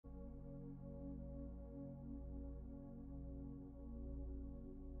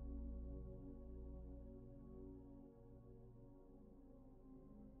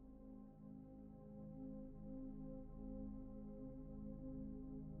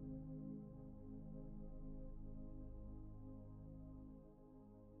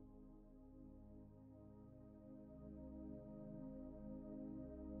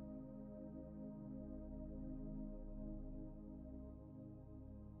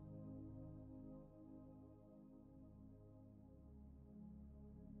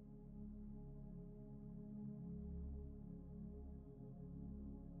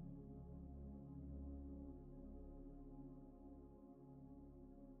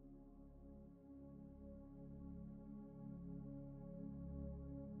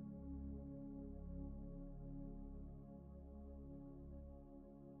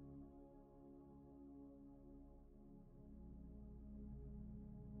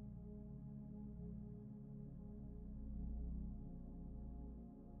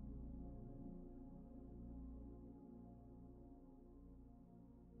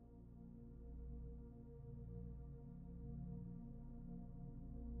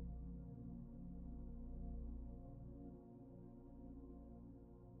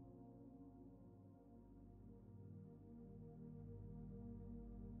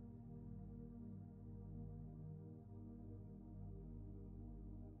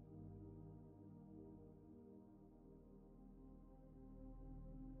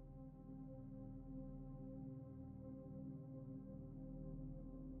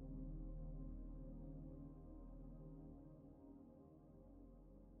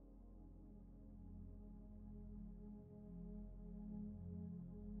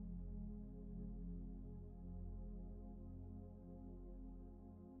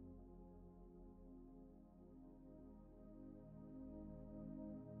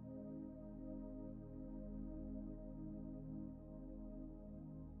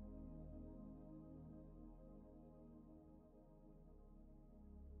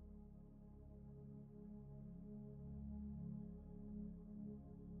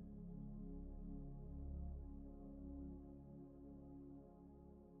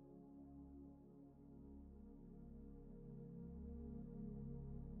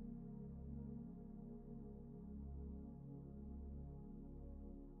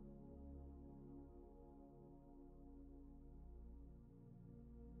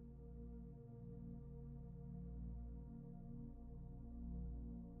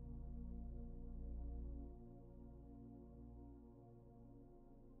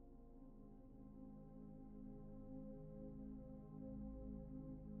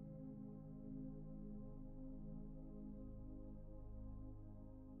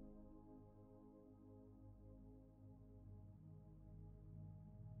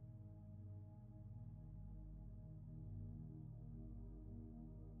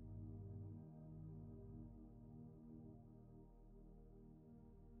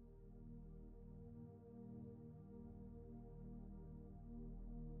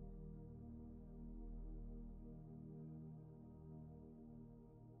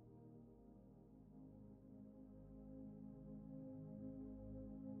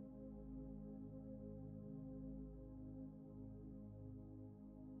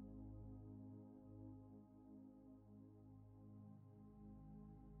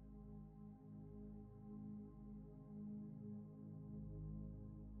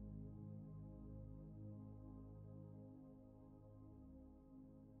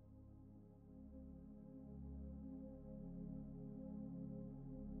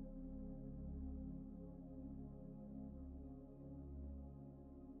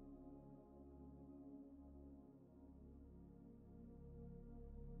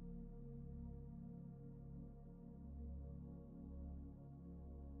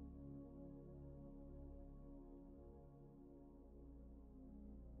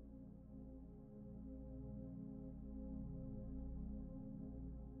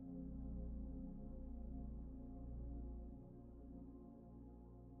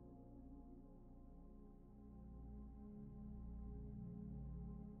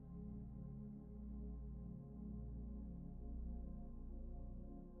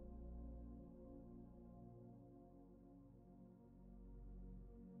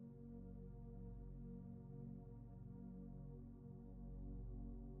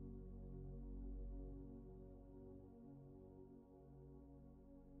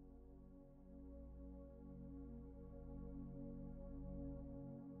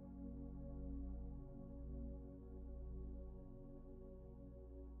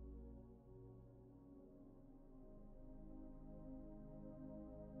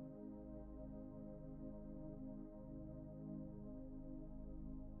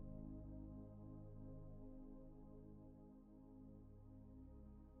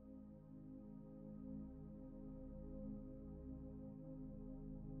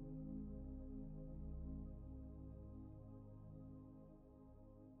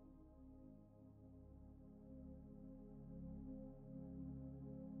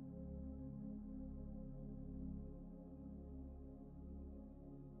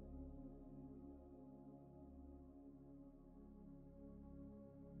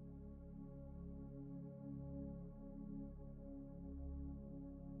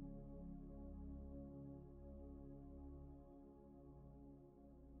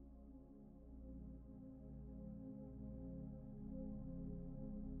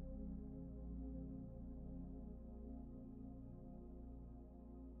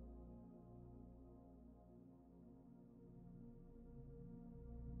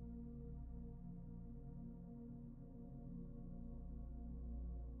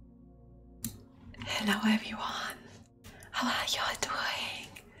Hello everyone, how are you all doing?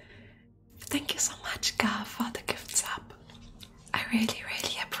 Thank you so much, Gav, for the gift sub. I really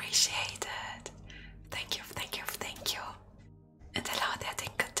appreciate it. Thank you. And hello there,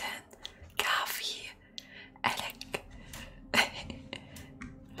 Dinkelton, Gavi, Alec,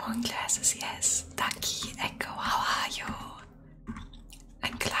 Moonglasses, yes, Ducky, Echo, how are you?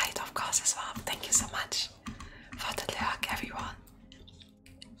 And Clyde, of course, as well. Thank you so much for the lurk, everyone.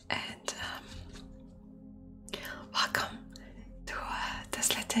 And welcome to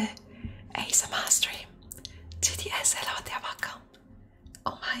this little ASMR stream. GDS, hello there, welcome.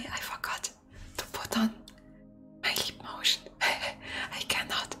 Oh my, I forgot to put on my lip motion. I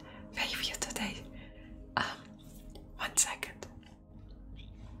cannot wave you today. 1 second.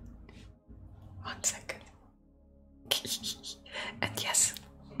 1 second. And yes,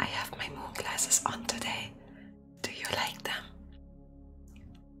 I have my moon glasses on today. Do you like them?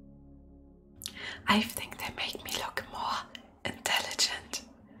 I think they make me look more intelligent,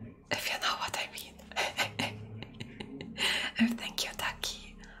 if you know what I mean. And thank you,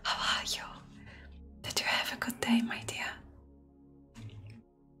 Ducky. How are you? Did you have a good day, my dear?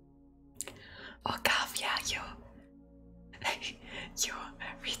 Oh, Gav, yeah, you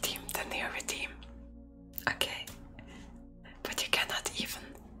redeemed the new redeem. Okay. But you cannot even,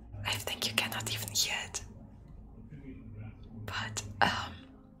 I think you cannot even hear it. But,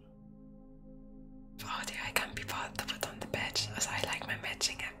 for audio I can't be bothered to put on the badge, as I like my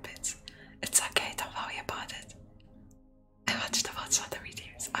matching Headpats. It's okay, don't worry about it. I watched the VODs for the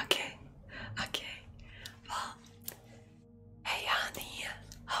redeems. Okay. Well, hey honey,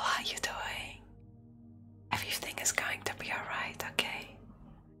 how are you doing? Everything is going to be alright, okay?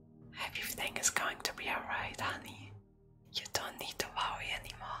 Everything is going to be alright, honey. You don't need to worry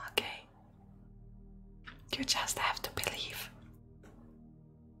anymore, okay? You just have to believe.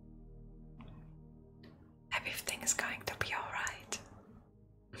 Everything is going to be alright.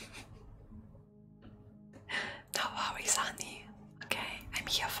 No worries, honey. Okay, I'm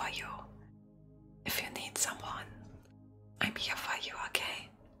here for you. If you need someone, I'm here for you, okay?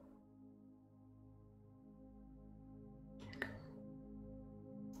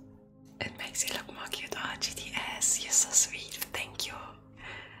 It makes you look more cute. Oh, GTS, you're so sweet. Thank you.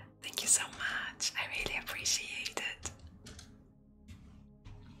 Thank you so much. I really appreciate it.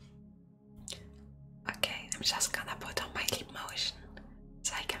 Okay, I'm just gonna put on my lip motion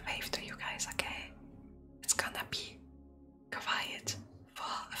so I can wave to you guys, okay? It's gonna be quiet for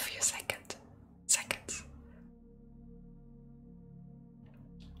a few seconds.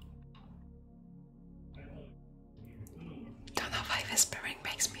 Don't know why whispering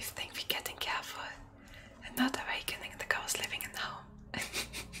makes me think we're getting careful and not awakening the ghost living in home.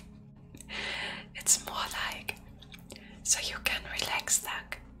 It's more like so you can relax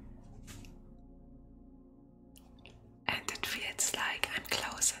back. And it feels like I'm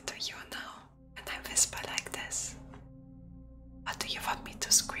closer to you now and I whisper like this. Or do you want me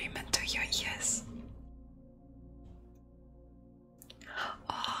to scream into your ears?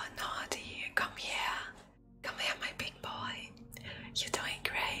 Oh, naughty, come here. Come here, my big boy. You're doing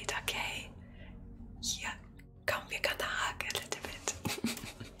great, okay? Here, come, we're gonna hug a little bit.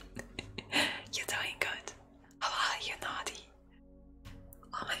 You're doing good. How are you, naughty?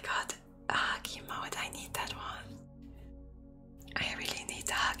 Oh my god, a hug emote, I need that one. I really need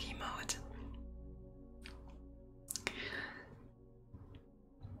the hug emote.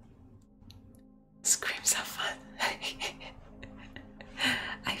 Screams are fun.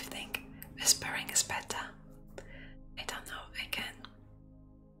 I think whispering is better. I don't know,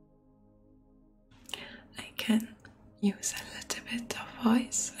 I can use a little bit of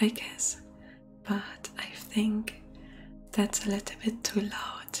voice, I guess, but I think that's a little bit too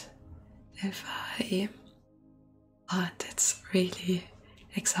loud. It's really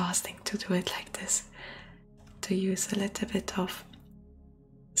exhausting to do it like this, to use a little bit of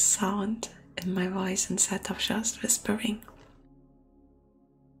sound in my voice instead of just whispering.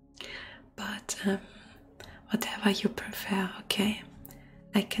 But whatever you prefer, okay?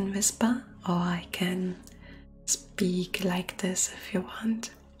 I can whisper or I can speak like this if you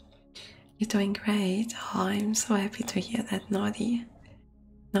want. You're doing great. Oh, I'm so happy to hear that, Naughty.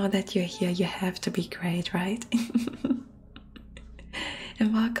 Now that you're here, you have to be great, right?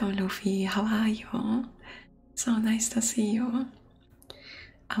 And welcome, Luffy. How are you? So nice to see you.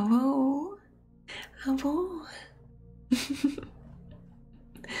 Hello.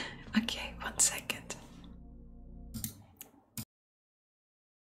 Okay, 1 second.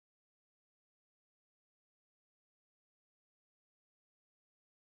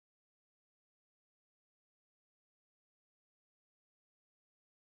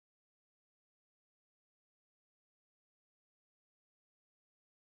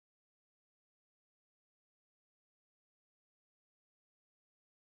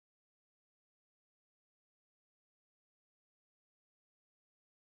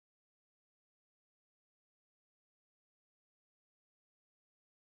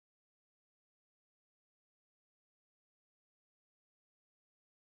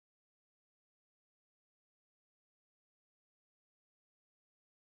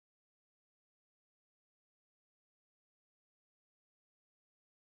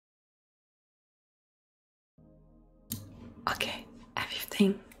 Okay,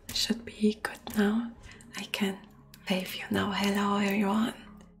 everything should be good now. I can wave you now. Hello everyone.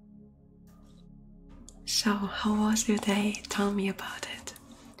 So, how was your day? Tell me about it.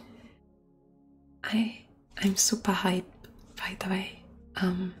 I'm super hyped, by the way.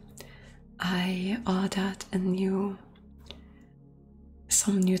 I ordered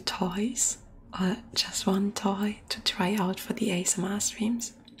some new toys, or just one toy to try out for the ASMR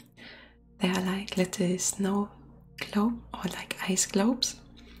streams. They are like little snow globe or like ice globes,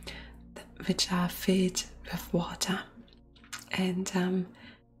 which are filled with water, and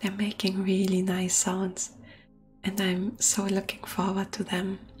they're making really nice sounds, and I'm so looking forward to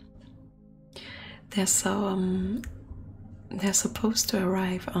them. They're supposed to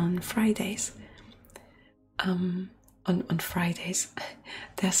arrive on Fridays. On Fridays.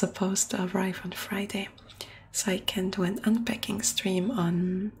 They're supposed to arrive on Friday, so I can do an unpacking stream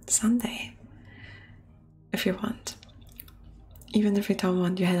on Sunday if you want. Even if you don't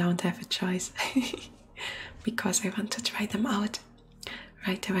want, you don't have a choice. Because I want to try them out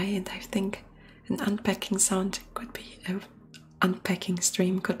right away, and I think an unpacking stream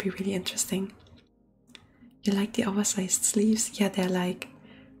could be really interesting. You like the oversized sleeves? Yeah, they're like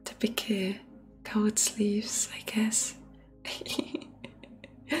typical coat sleeves, I guess.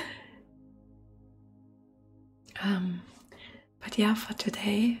 But yeah, for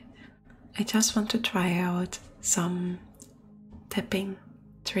today, I just want to try out some tapping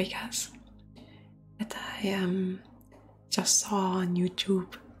triggers that I just saw on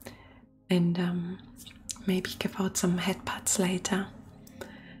YouTube, and maybe give out some headpats later.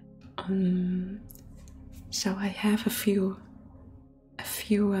 So I have a few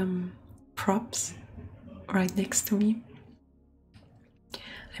props right next to me.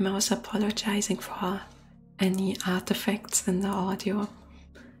 I'm also apologizing for any artifacts in the audio,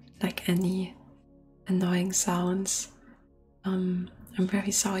 like any annoying sounds. I'm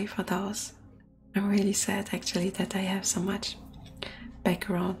very sorry for those. I'm really sad actually that I have so much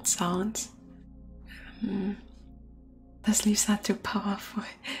background sounds. The sleeves are too powerful.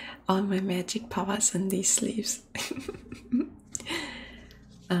 All my magic powers in these sleeves.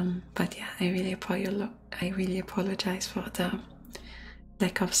 But yeah, I really apologize for the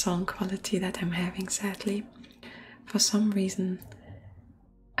lack of sound quality that I'm having, sadly. For some reason,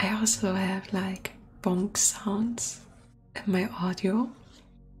 I also have like bonk sounds in my audio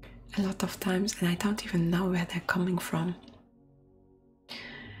a lot of times, and I don't even know where they're coming from.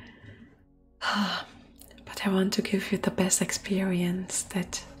 But I want to give you the best experience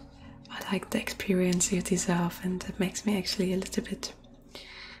the experience you deserve, and it makes me actually a little bit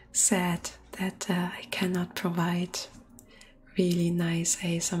sad that I cannot provide really nice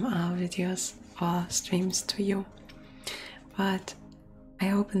ASMR videos or streams to you. But I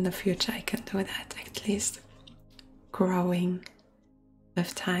hope in the future I can do that, at least growing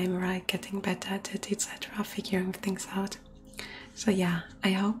with time, right? Getting better at it, etc., figuring things out. So yeah,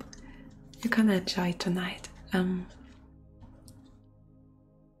 I hope you can enjoy tonight.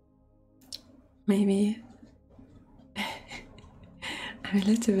 Maybe I'm a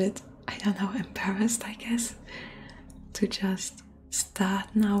little bit, I don't know, embarrassed, I guess, to just start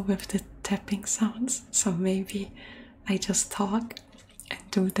now with the tapping sounds. So maybe I just talk and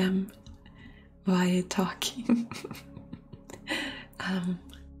do them while talking.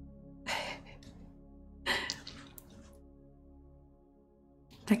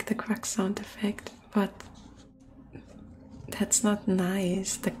 Like the crack sound effect, but that's not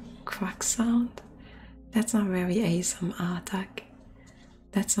nice. The crack sound, that's not very ASMR, Doug.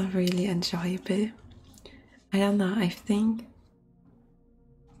 That's not really enjoyable. I don't know,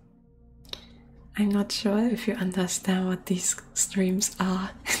 I'm not sure if you understand what these streams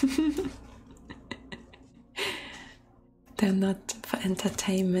are. They're not for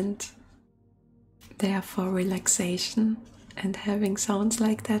entertainment, they are for relaxation, and having sounds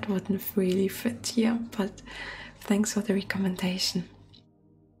like that wouldn't really fit here, but thanks for the recommendation.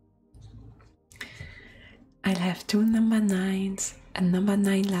 I'll have 2 number 9s, a number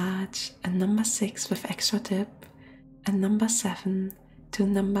 9 large, a number 6 with extra dip, a number 7, 2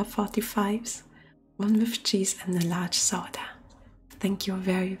 number 45s, 1 with cheese, and a large soda. Thank you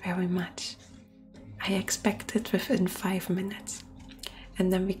very, very much. I expect it within 5 minutes,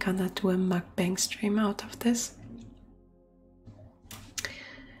 and then we're gonna do a mukbang stream out of this.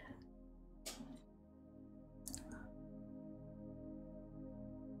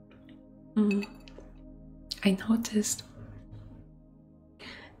 I noticed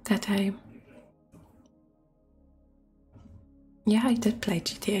that I did play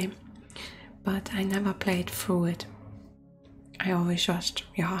GTA, but I never played through it. I always just,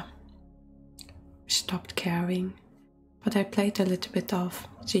 stopped caring but I played a little bit of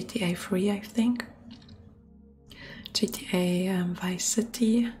GTA 3, I think. GTA Vice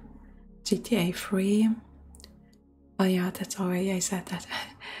City, GTA 3. Oh yeah, that's already, I said that.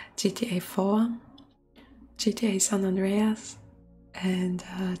 GTA 4, GTA San Andreas, and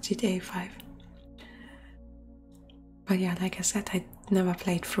GTA 5. But yeah, like I said, I never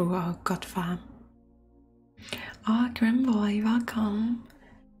played through or got far. Oh, Grimboy, welcome.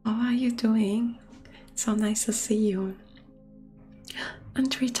 How are you doing? It's so nice to see you. And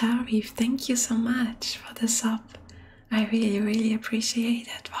Tritari, thank you so much for the sub. I really, really appreciate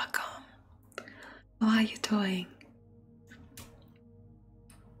it. Welcome. How are you doing?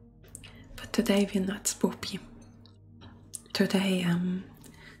 But today we're not spoopy. Today,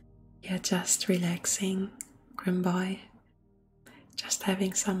 yeah, just relaxing, Grimboy. Just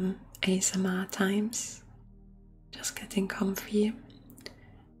having some ASMR times. Just getting comfy.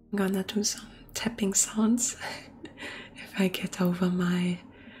 I'm gonna do some tapping sounds if I get over my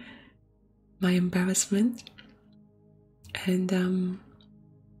embarrassment. And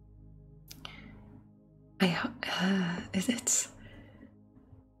it's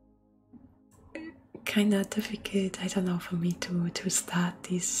kind of difficult, I don't know, for me to start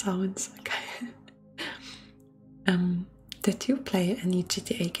these sounds. Did you play any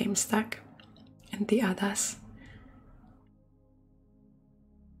GTA games, Stuck? And the others?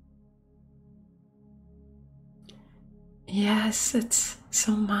 Yes, it's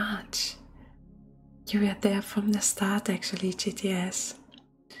so much. You were there from the start, actually, GTS.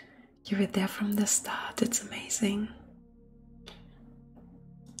 You were there from the start, it's amazing.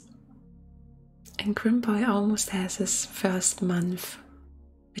 And Grimboy almost has his first month,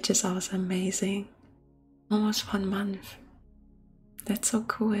 which is also amazing. Almost 1 month. That's so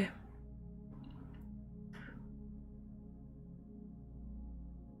cool.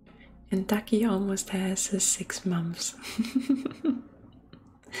 And Ducky almost has his 6 months.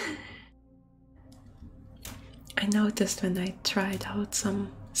 I noticed when I tried out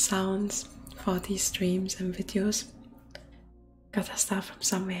some sounds for these streams and videos. Got a stuff from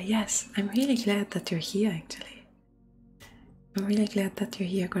somewhere. Yes, I'm really glad that you're here, actually. I'm really glad that you're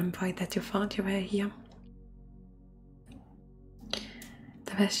here, Grandboy, that you found your way here.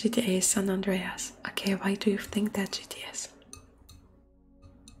 The best GTA is San Andreas. Okay, why do you think that, GTS?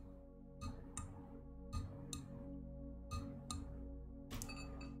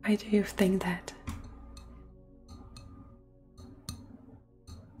 Why do you think that?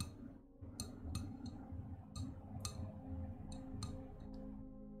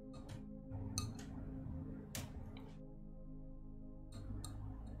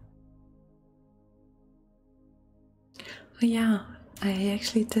 Oh yeah, I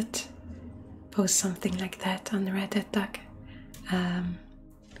actually did post something like that on Reddit, Doug.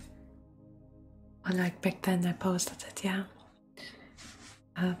 Or like back then I posted it, yeah.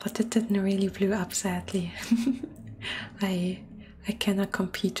 But it didn't really blow up, sadly. I cannot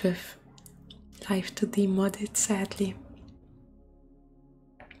compete with Live to Demodded, sadly.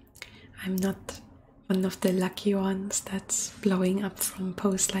 I'm not one of the lucky ones that's blowing up from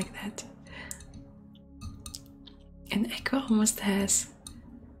posts like that. And Echo almost has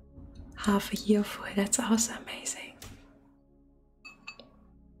half a year full. That's also amazing.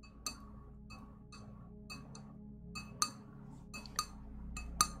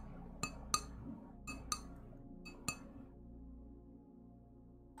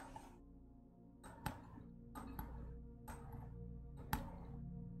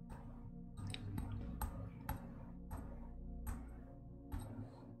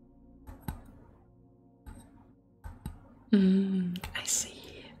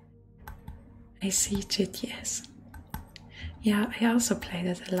 I see GTS. Yeah, I also played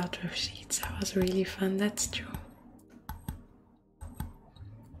it a lot with sheets. That was really fun, that's true.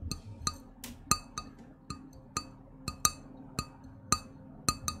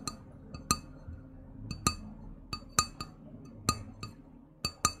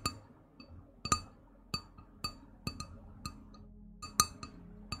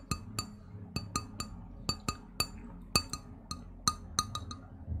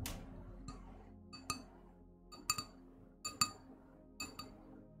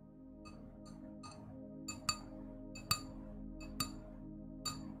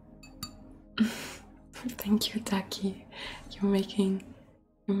 Thank you, Ducky. You're making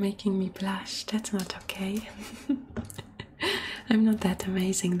me blush. That's not okay. I'm not that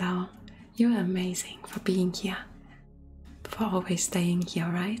amazing though. You're amazing for being here. For always staying here,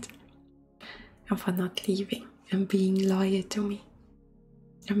 right? And for not leaving and being loyal to me.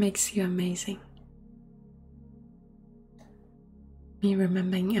 It makes you amazing. Me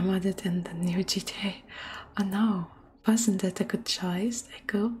remembering I modded in the new GTA. Oh no, Wasn't it a good choice,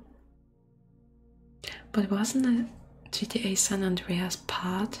 Echo? But wasn't a GTA San Andreas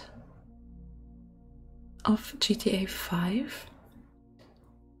part of GTA 5?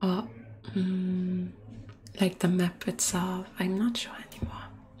 Or like the map itself? I'm not sure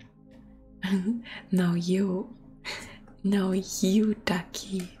anymore. No, you. No, you,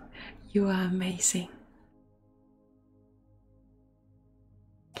 Ducky. You are amazing.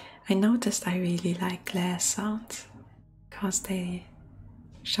 I noticed I really like glass sounds because they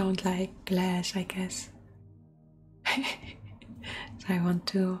sound like glass, I guess. So I want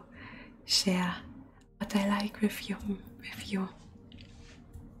to share what I like with you.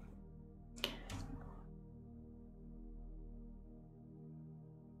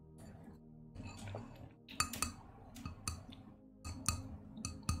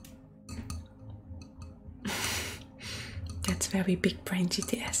 That's very big brain,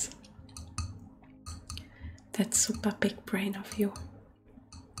 GTS. That's super big brain of you.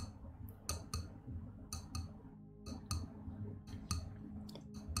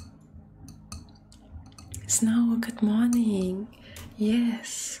 Snow, good morning.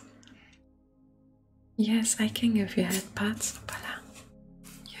 Yes. Yes, I can give you headpats. Voila.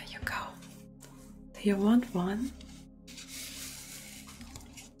 Here you go. Do you want one?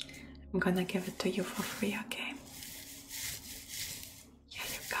 I'm gonna give it to you for free, okay? Here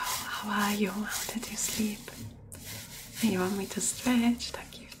you go. How are you? How did you sleep? You want me to stretch?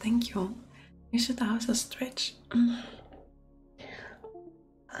 Thank you. You should also stretch.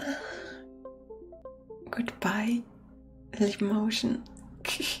 Goodbye, lip motion.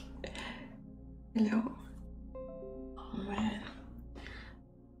 Hello. Oh man.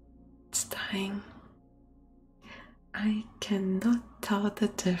 It's dying. I cannot tell the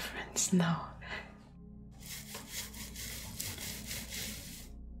difference now.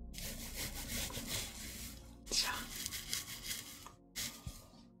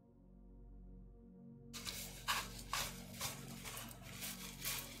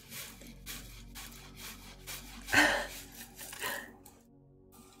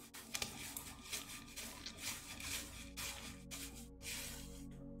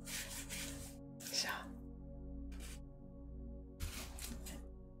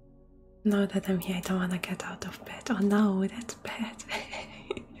 Now that I'm here, I don't want to get out of bed. Oh no, that's bad.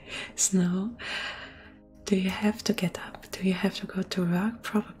 Snow, do you have to get up? Do you have to go to work?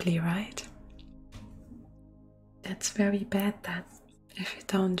 Probably, right? That's very bad then, if you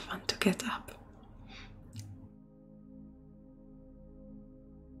don't want to get up.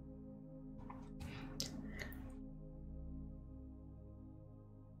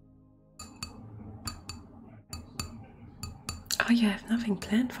 Oh, you have nothing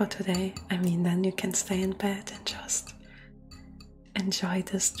planned for today? I mean, then you can stay in bed and just enjoy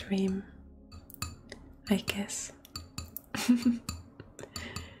the stream, I guess.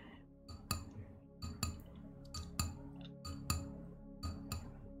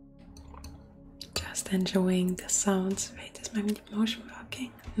 Just enjoying the sounds. Wait, is my motion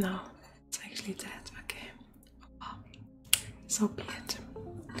working? No, it's actually dead. Okay. Oh, so be it.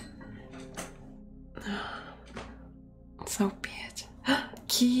 So be it.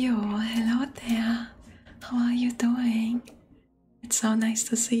 Kyo, hello there. How are you doing? It's so nice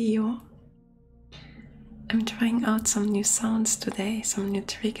to see you. I'm trying out some new sounds today, some new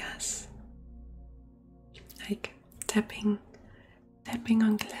triggers. Like tapping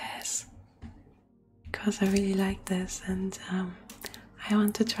on glass. Because I really like this and I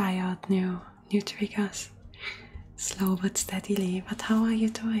want to try out new triggers. Slow but steadily. But how are you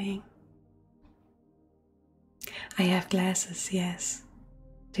doing? I have glasses, yes.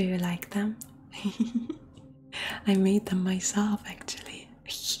 Do you like them? I made them myself, actually.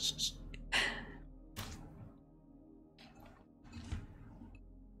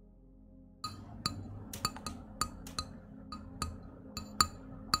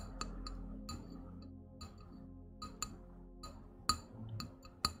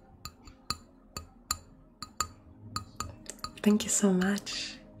 Thank you so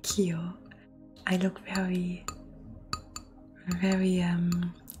much, Kyo. I look very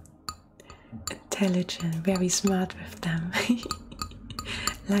intelligent, very smart with them.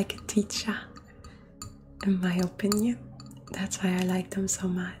 Like a teacher, in my opinion. That's why I like them so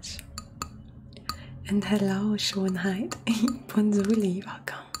much. And hello, Schönheit. Bonzuli,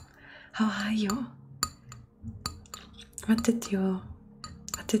 welcome. How are you? What did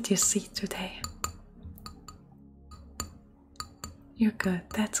you see today? You're good.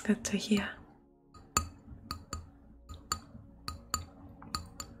 That's good to hear.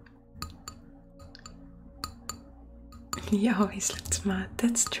 You always look smart.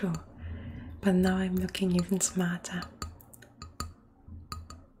 That's true. but now I'm looking even smarter.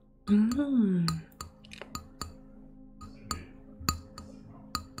 Oh,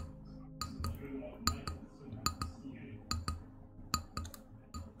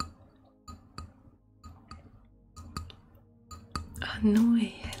 Nui,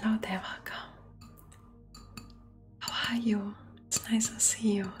 hello there, welcome. How are you? It's nice to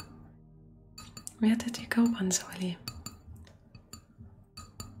see you. Where did you go, Bonzoli?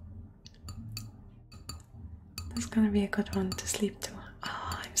 That's gonna be a good one to sleep to.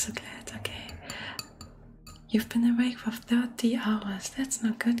 Oh, I'm so glad, okay. You've been awake for 30 hours, that's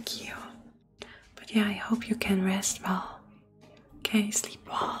not good, Kyo. But yeah, I hope you can rest well. Okay, sleep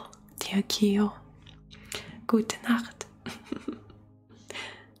well, dear Kyo. Gute Nacht.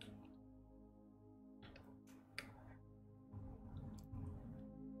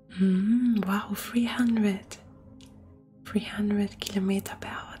 Wow, 300 kilometers per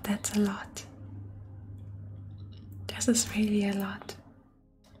hour, that's a lot. This is really a lot.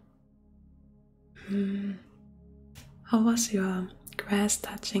 How was your grass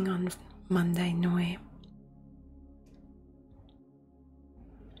touching on Monday, Noe?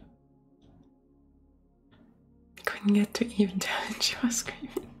 Couldn't get to even turn, she was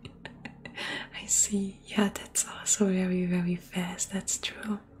screaming. I see, yeah, that's also very, very fast, that's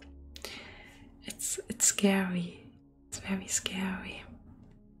true. It's scary, it's very scary.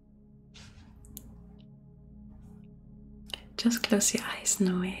 Just close your eyes,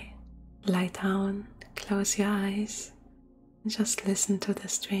 Noe. Lie down, close your eyes, and just listen to the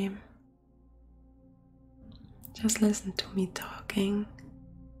stream. Just listen to me talking.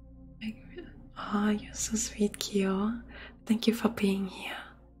 Oh, you're so sweet, Kyo. Thank you for being here.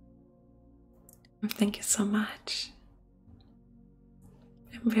 And thank you so much.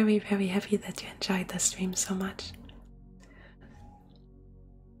 I'm very, very happy that you enjoyed the stream so much.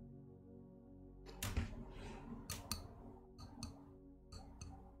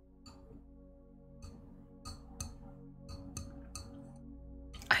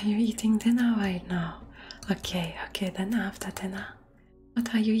 Are you eating dinner right now? Okay, then after dinner.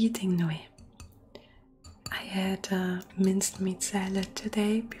 What are you eating, Noe? I had a minced meat salad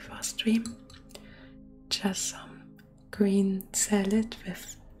today before stream. Just some green salad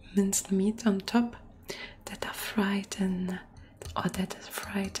with minced meat on top that are fried in, or that is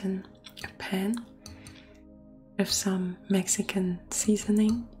fried in a pan with some Mexican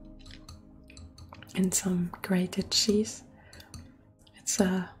seasoning and some grated cheese.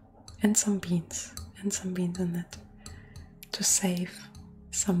 And some beans in it to save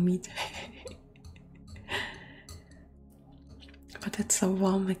some meat. But it's so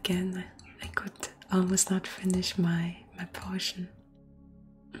warm again, I could almost not finish my portion.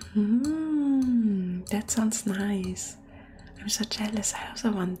 That sounds nice. I'm so jealous, I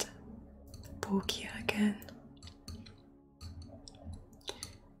also want pork here again.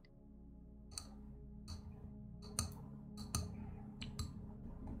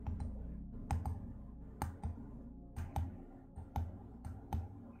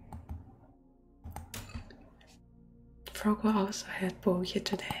 Frogo also had burger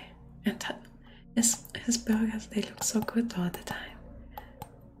today, and his burgers, they look so good all the time.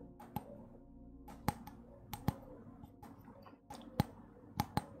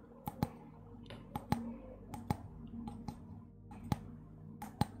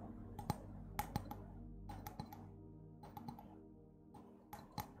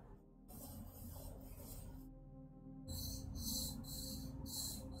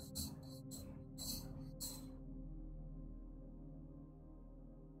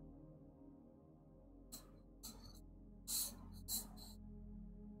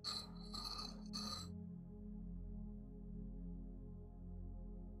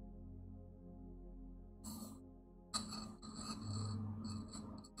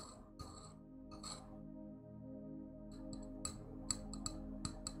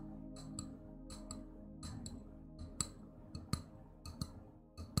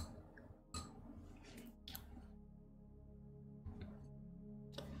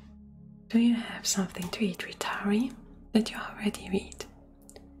 Do you have something to eat, Ritari? Did you already read?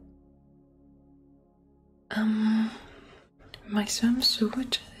 My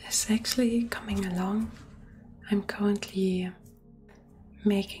swimsuit is actually coming along. I'm currently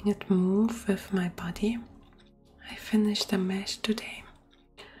making it move with my body. I finished the mesh today.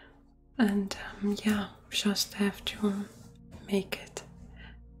 And yeah, just have to make it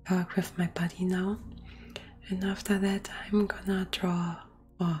work with my body now. And after that I'm gonna draw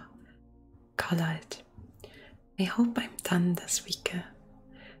or color it. I hope I'm done this week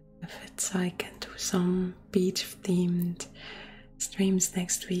with it so I can do some beach themed streams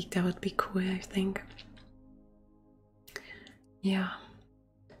next week. That would be cool, I think. Yeah,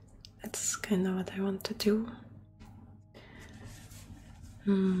 that's kind of what I want to do.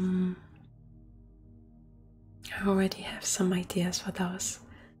 I already have some ideas for those.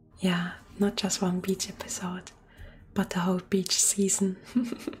 Yeah, not just one beach episode, but the whole beach season.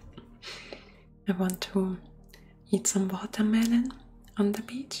 I want to eat some watermelon on the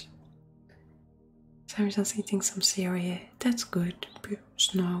beach. So I'm just eating some cereal. That's good.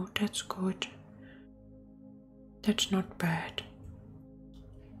 Snow, that's good. That's not bad.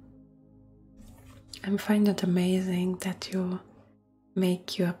 I find it amazing that you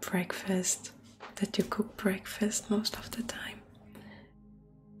make your breakfast, that you cook breakfast most of the time.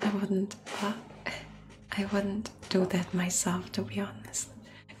 I wouldn't do that myself, to be honest.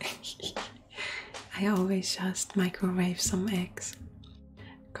 I always just microwave some eggs,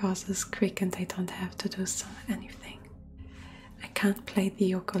 because it's quick and I don't have to do anything. I can't play the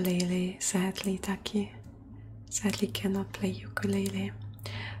ukulele, sadly, Taki. Sadly cannot play ukulele.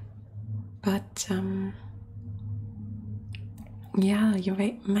 But yeah,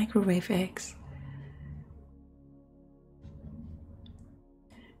 you microwave eggs.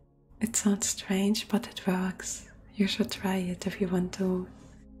 It sounds strange, but it works. You should try it if you want to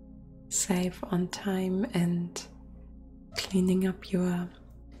save on time and cleaning up your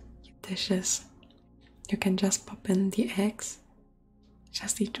dishes. You can just pop in the eggs.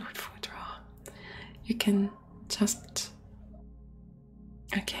 Just eat food raw. You can just...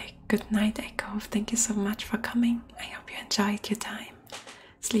 Okay, good night, Echo. Thank you so much for coming. I hope you enjoyed your time.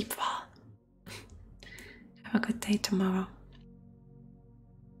 Sleep well. Have a good day tomorrow.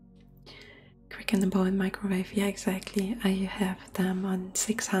 Quick in the bowl and microwave. Yeah, exactly. I have them on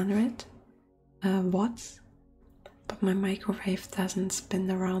 600 watts, but my microwave doesn't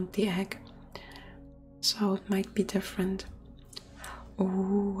spin around the egg, so it might be different.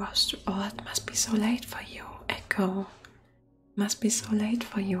 Oh, it must be so late for you, Echo. Must be so late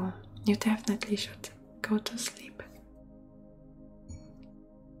for you. You definitely should go to sleep.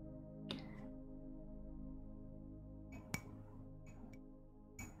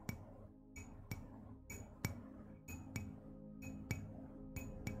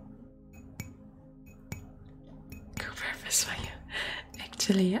 Cook breakfast for you.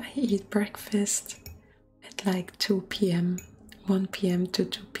 Actually, I eat breakfast at like 2 p.m. 1 p.m. to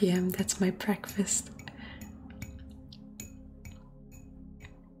 2 p.m. That's my breakfast.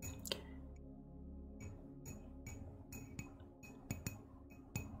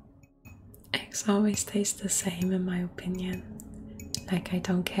 Eggs always taste the same in my opinion. Like, I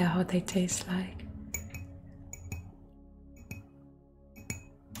don't care how they taste like.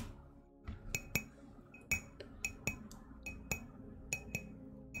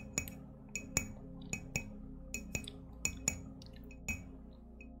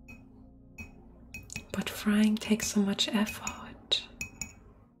 But frying takes so much effort.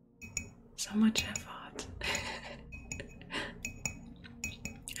 So much effort.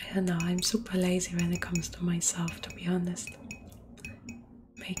 I don't know, I'm super lazy when it comes to myself, to be honest.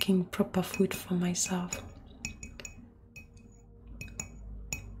 Making proper food for myself.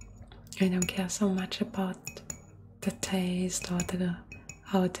 I don't care so much about the taste or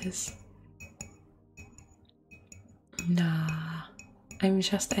how it is. Nah, I'm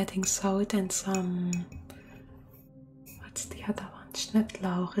just adding salt and some... What's the other one?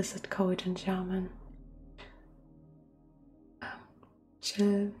 Schnittlauch is it called in German?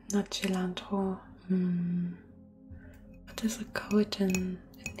 Not cilantro. What is it called in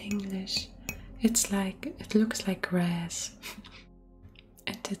English? It's like, it looks like grass.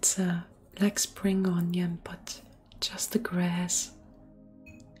 And it's like spring onion, but just the grass.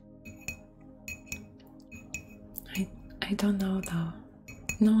 I don't know though.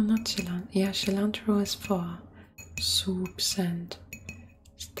 No, not cilantro. Yeah, cilantro is for soups and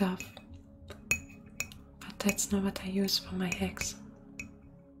stuff. But that's not what I use for my eggs.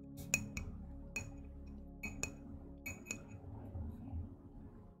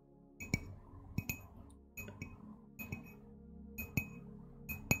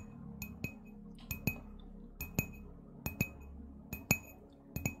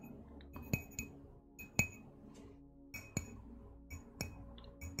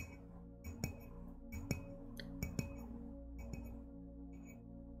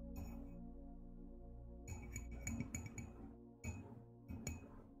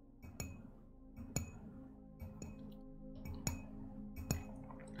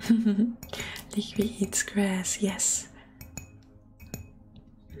 Lyquie eats grass, yes.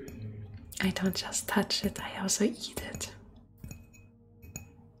 I don't just touch it, I also eat it.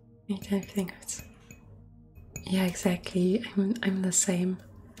 I don't think it's... Yeah, exactly. I'm the same.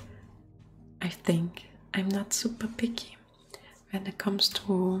 I think I'm not super picky when it comes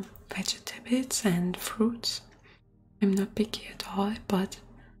to vegetables and fruits. I'm not picky at all, but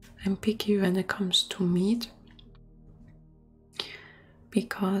I'm picky when it comes to meat,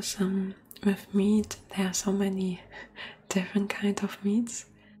 because with meat there are so many different kinds of meats.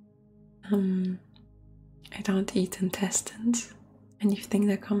 I don't eat intestines. Anything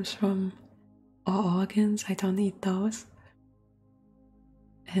that comes from our organs, I don't eat those.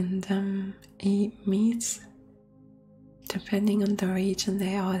 And eat meats, depending on the region,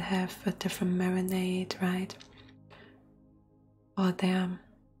 they all have a different marinade, right? Or they're,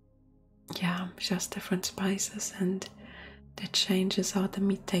 yeah, just different spices, and that changes how the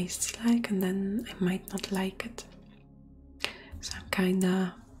meat tastes like, and then I might not like it. So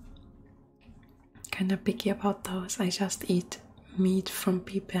I'm kinda picky about those. I just eat meat from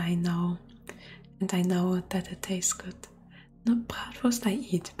people I know, and I know that it tastes good. No, bratwurst I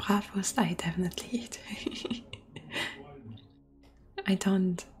eat. Bratwurst I definitely eat. I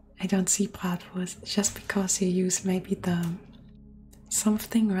don't see bratwurst just because you use maybe the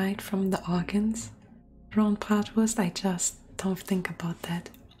something right from the organs around bratwurst. I just don't think about that.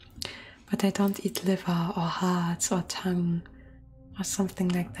 But I don't eat liver or hearts or tongue or something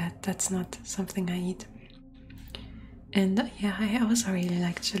like that. That's not something I eat. And yeah, I also really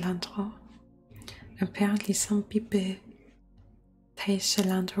like cilantro. Apparently some people taste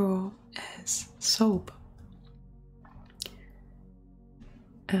cilantro as soap,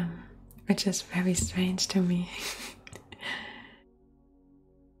 which is very strange to me.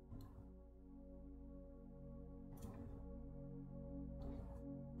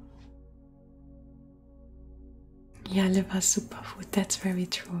 Yeah, liver superfood, that's very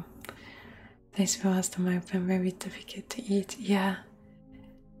true. These worst have been very difficult to eat, yeah.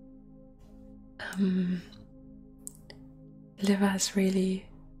 Liver is really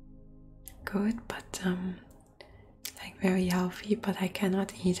good, but like very healthy, but I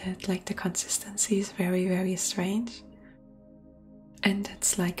cannot eat it. Like the consistency is very, very strange. And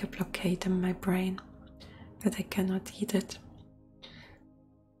it's like a blockade in my brain that I cannot eat it.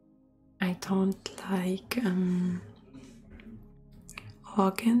 I don't like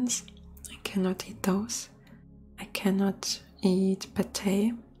organs. I cannot eat those. I cannot eat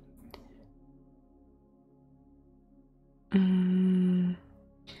pate.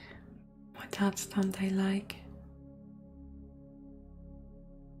 What else don't I like?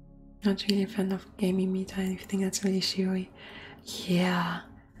 Not really a fan of gamey meat or anything that's really chewy. Yeah,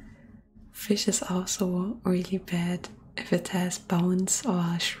 fish is also really bad if it has bones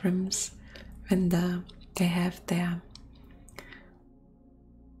or shrimps when they have their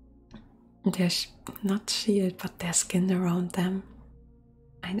not shield but their skin around them.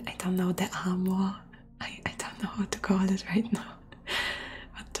 I don't know, the armor. I don't know how to call it right now.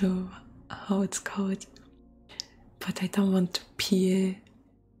 How it's called. But I don't want to peel.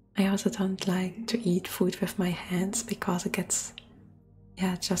 I also don't like to eat food with my hands because it gets,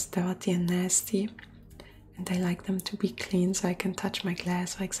 yeah, just dirty and nasty. And I like them to be clean so I can touch my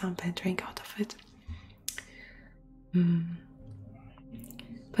glass, for example, and drink out of it.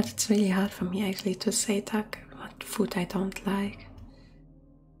 But it's really hard for me actually to say what food I don't like.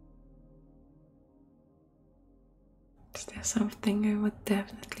 Is there something I would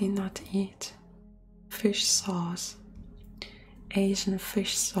definitely not eat? Fish sauce. Asian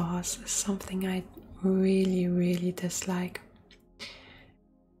fish sauce is something I really, really dislike.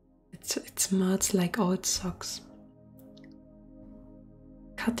 It smells like old socks.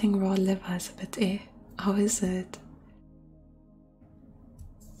 Cutting raw liver is a bit How is it?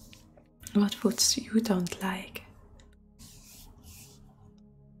 What foods you don't like?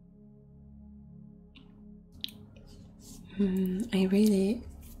 I really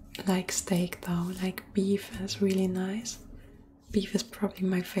like steak though. Like beef is really nice. Beef is probably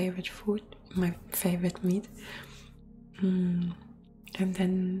my favorite food, my favorite meat. And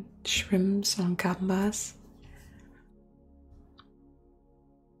then shrimps or gambas.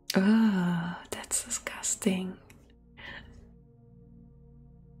 Oh, that's disgusting.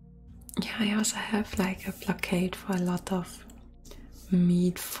 Yeah, I also have like a blockade for a lot of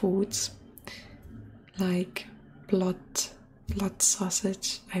meat foods, like blood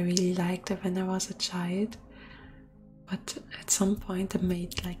sausage. I really liked it when I was a child, but at some point it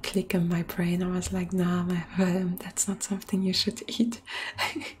made like click in my brain. I was like, nah, that's not something you should eat.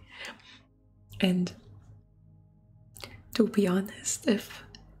 And to be honest, if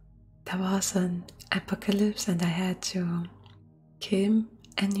there was an apocalypse and I had to kill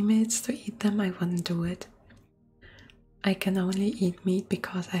animals to eat them, I wouldn't do it. I can only eat meat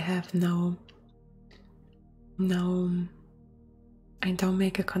because I have no No, I don't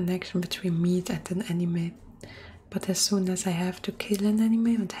make a connection between meat and an anime. But as soon as I have to kill an anime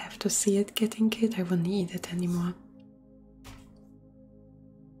and have to see it getting killed, I won't eat it anymore.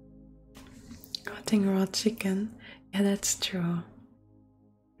 Cutting raw chicken, yeah, that's true.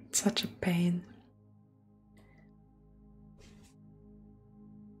 It's such a pain.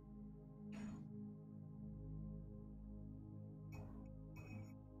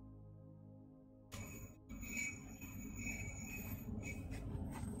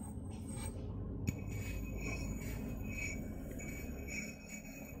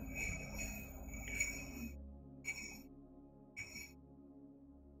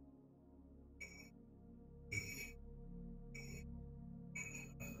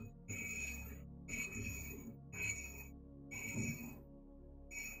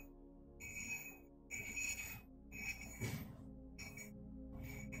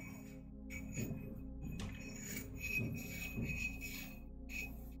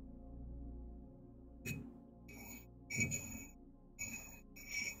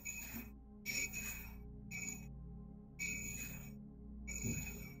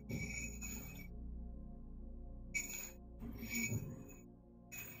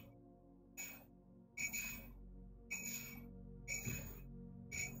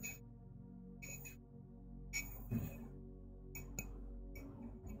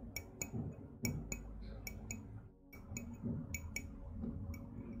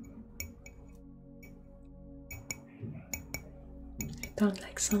 I don't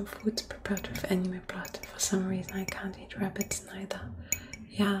like some foods prepared with anime blood. For some reason I can't eat rabbits neither.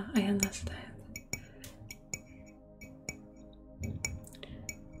 Yeah, I understand.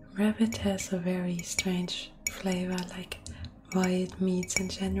 Rabbit has a very strange flavor, like white meats in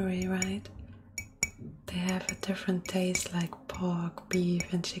general, right? They have a different taste like pork,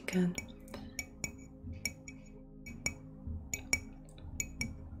 beef and chicken.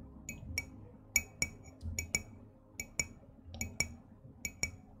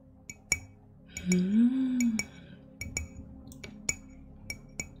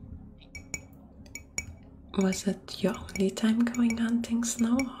 Was it your only time going hunting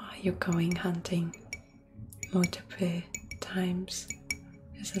snow, or are you going hunting multiple times?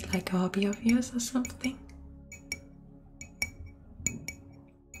 Is it like a hobby of yours or something?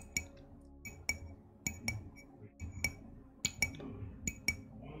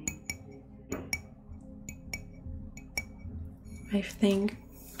 I think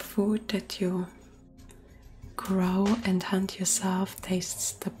food that you grow and hunt yourself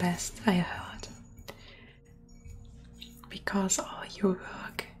tastes the best, I heard. Because all your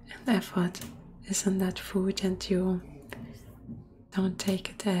work and effort is in that food and you don't take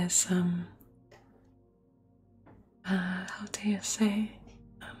it as, how do you say?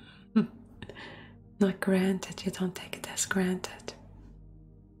 Not granted, you don't take it as granted.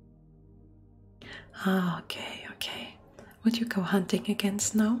 Ah, okay, okay. Would you go hunting again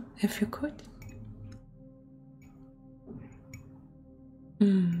snow if you could?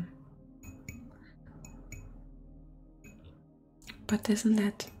 But isn't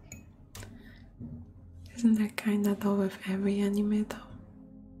that kinda though with every anime though?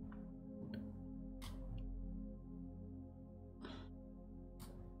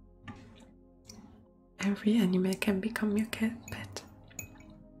 Every anime can become your pet.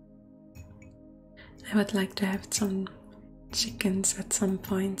 I would like to have some chickens at some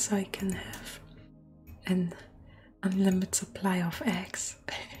point so I can have an unlimited supply of eggs.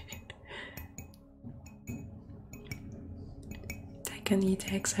 I can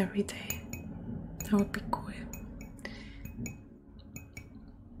eat eggs every day. That would be cool.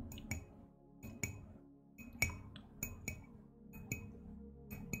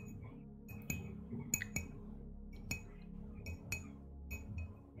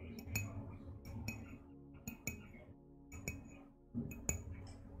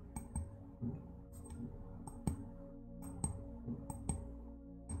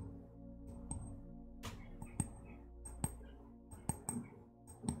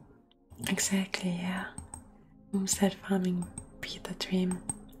 Exactly, yeah. Homestead farming be the dream.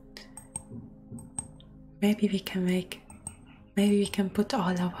 Maybe we can put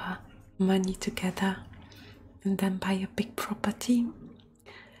all our money together and then buy a big property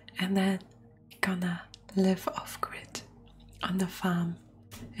and then we're gonna live off grid on the farm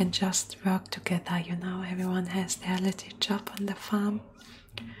and just work together, you know, everyone has their little job on the farm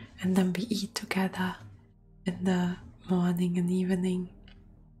and then we eat together in the morning and evening.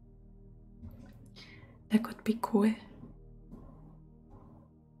 That could be cool.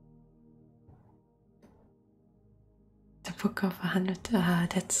 The book of 100,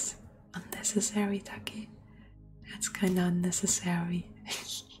 that's unnecessary, Taki. It's kinda unnecessary.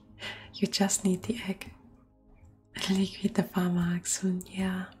 You just need the egg. Liquid the farmer soon,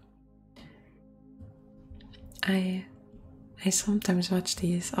 yeah. I sometimes watch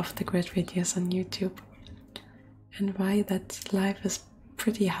these off the grid videos on YouTube. And why that life is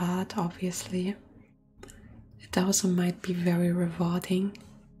pretty hard, obviously. It also might be very rewarding.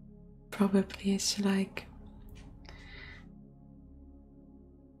 Probably it's like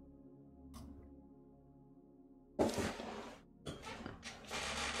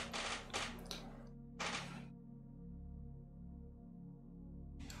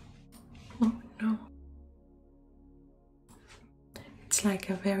oh no. It's like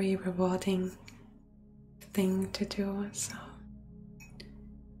a very rewarding thing to do, so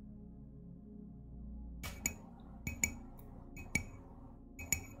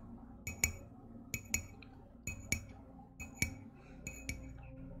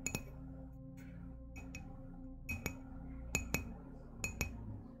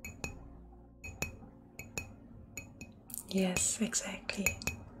yes, exactly.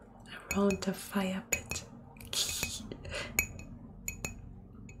 Around the fire pit.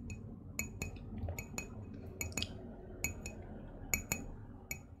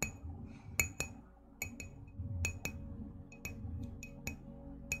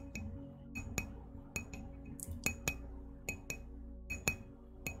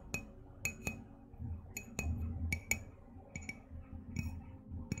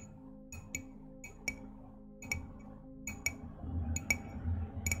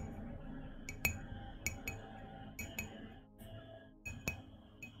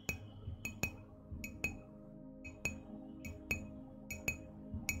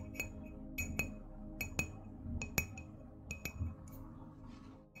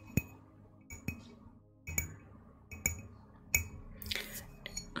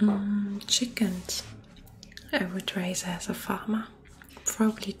 Chickens. I would raise as a farmer.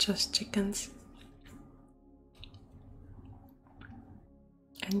 Probably just chickens.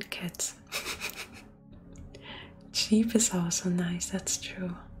 And cats. Sheep is also nice, that's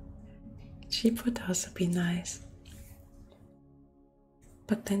true. Sheep would also be nice.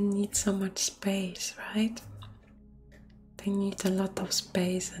 But they need so much space, right? They need a lot of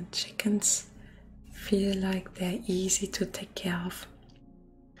space, and chickens feel like they're easy to take care of.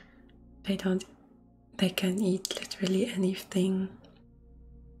 They can eat literally anything.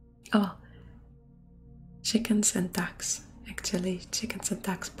 Oh, chickens and ducks. Actually, chickens and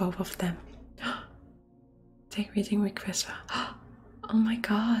ducks, both of them. Take reading request for. Oh my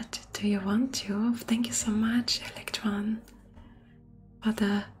god, do you want to? Thank you so much, Electron, for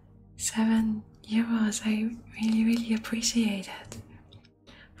the €7. I really, really appreciate it.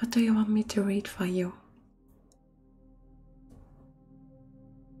 What do you want me to read for you?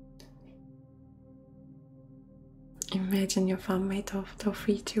 Imagine your farm made of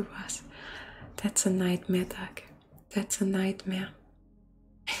Vtubers. That's a nightmare, Doug. That's a nightmare.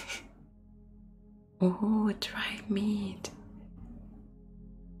 Oh, dried meat.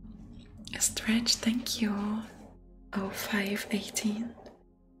 A stretch, thank you. Oh, 518.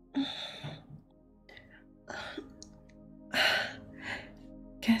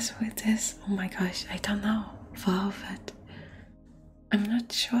 Guess who it is? Oh my gosh, I don't know. Velvet. I'm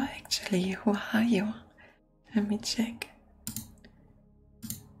not sure actually. Who are you? Let me check.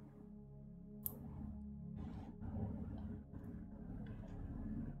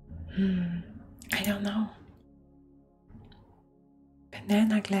 I don't know.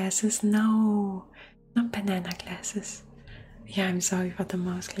 Banana glasses? No, not banana glasses. Yeah, I'm sorry for the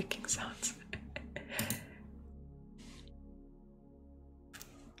mouse clicking sounds.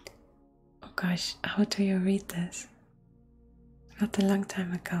 Oh gosh, how do you read this? Not a long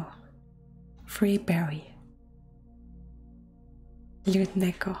time ago. Freeberry.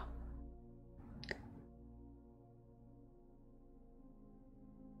 Ludneko.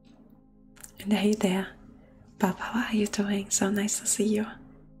 And hey there, Bob, how are you doing? So nice to see you.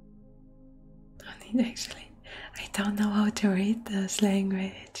 Actually, I don't know how to read this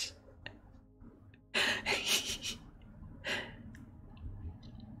language.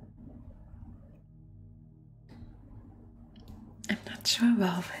 I'm not sure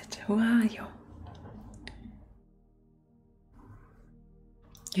about it. Who are you?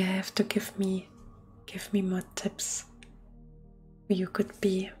 You have to give me more tips who you could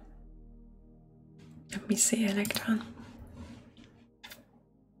be. Let me see, Electron.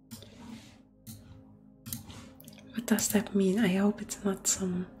 What does that mean? I hope it's not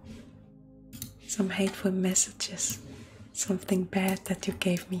some hateful messages, something bad that you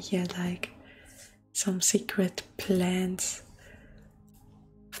gave me here, like some secret plans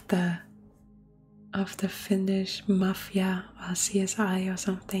of the of the Finnish mafia or CSI or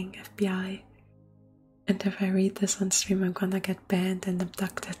something, FBI. And if I read this on stream, I'm gonna get banned and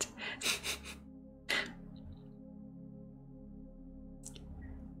abducted.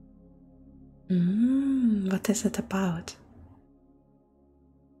 What is it about?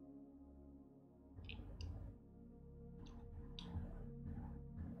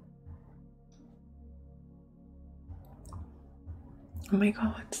 Oh my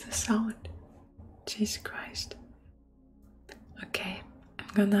god, what's the sound? Jesus Christ. Okay, I'm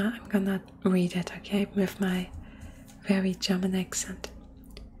gonna read it, okay, with my very German accent.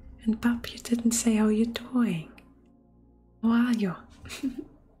 And Bob, you didn't say how you're doing. How are you?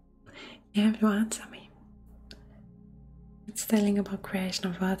 You have to answer me. It's telling about creation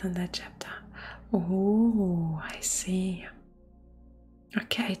of world in that chapter. Oh, I see.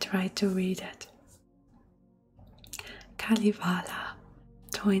 Okay, I tried to read it. Kalivala,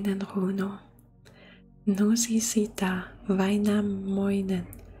 toinen runo. Nusi sita, vaina moinen.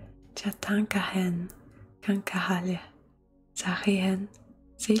 Jatankahen, kankahale. Sarien,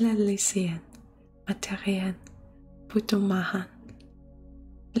 silalisien. Materien, putumahan.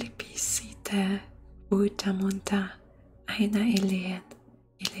 Lipisite, utamunta. Aina ilien,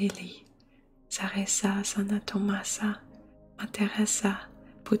 ilili. Saresa sanatomasa. Materesa,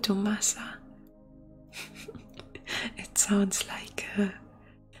 putumasa. It sounds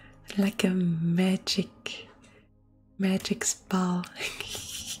like a magic spell.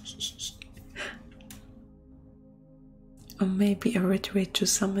 Or maybe a ritual to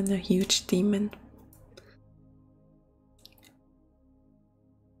summon a huge demon.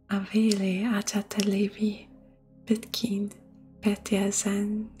 Avele atatalevi bitkin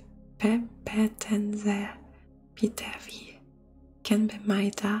petenzer pitevi kenbe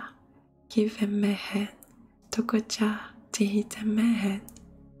maida give mehen tokoja tihite mehen.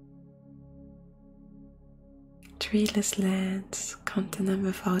 Treeless lands, continent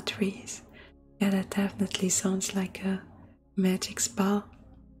without trees. Yeah, that definitely sounds like a magic spell.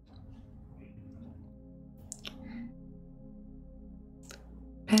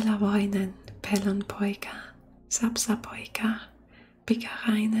 Pelavoinen, Pelonpoika, Sapsapoika,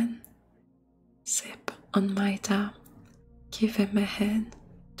 Pikareinen, Sip on Maita, Kivemehen,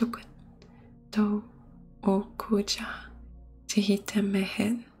 Do Okuja,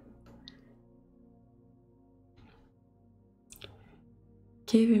 Tihitemehen.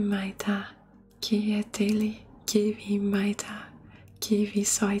 Kivi Maita, Kieteli, Kivi Maita, Kivi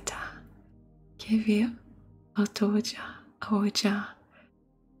Soita, Kivi Otoja, Oja,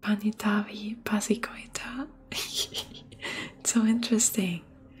 Panitavi, Pasikoita. It's so interesting.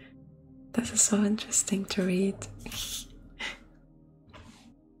 This is so interesting to read.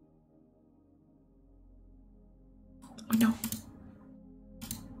 Oh no.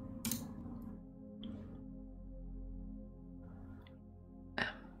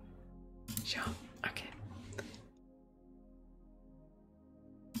 Sure, okay.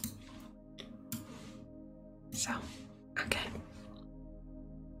 So, okay.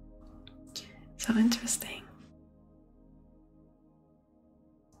 So interesting.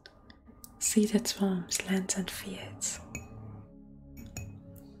 Seeded swamps, lands and fields.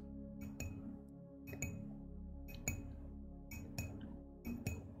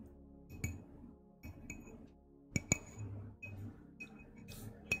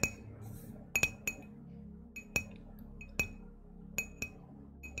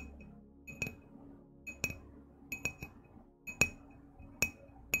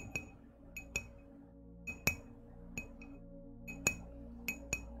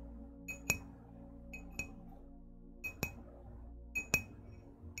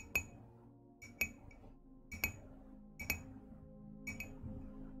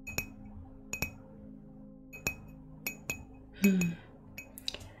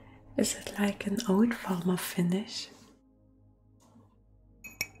 Is it like an old form of Finnish?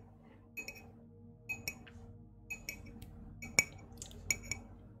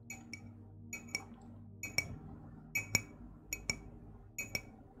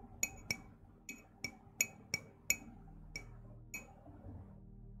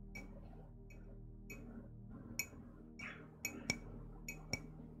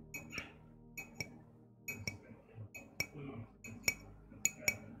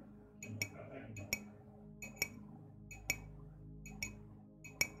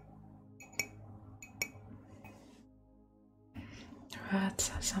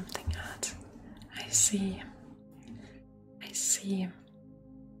 Words are something else. I see. I see.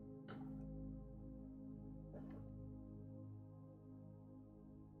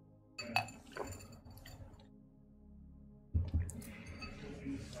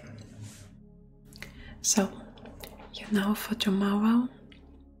 So, for tomorrow,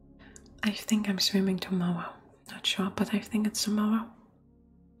 I think I'm swimming tomorrow. Not sure, but I think it's tomorrow.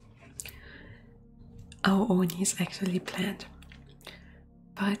 Our Oni is actually planned.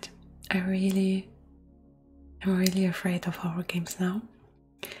 But I'm really afraid of horror games now.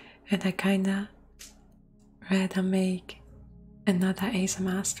 And I kinda rather make another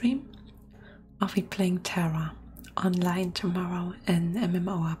ASMR stream of me playing Terra online tomorrow, an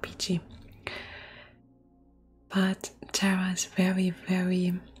MMORPG. But Terra is very,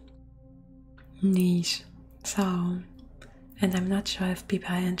 very niche, so, and I'm not sure if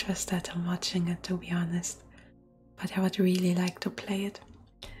people are interested in watching it, to be honest, but I would really like to play it,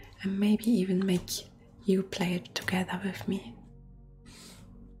 and maybe even make you play it together with me.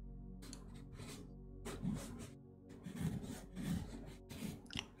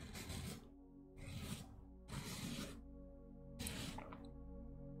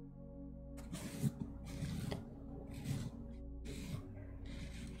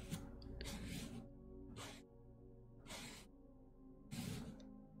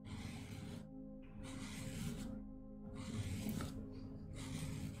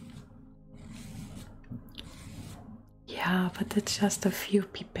 Yeah, but it's just a few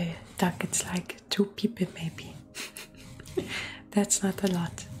people. Duck, it's like 2 people maybe. That's not a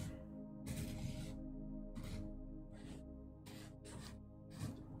lot.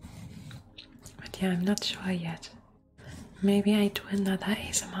 But yeah, I'm not sure yet. Maybe I do another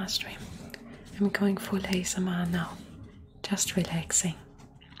ASMR stream. I'm going full ASMR now. Just relaxing.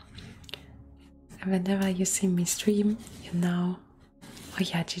 And whenever you see me stream, you know. Oh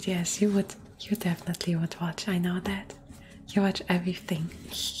yeah, GDS, you definitely would watch, I know that. You watch everything.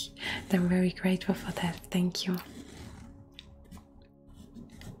 I'm very grateful for that, thank you.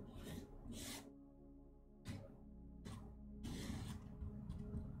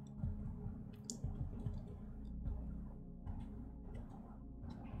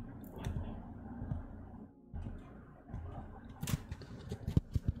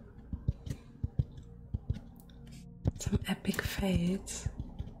 Some epic fails.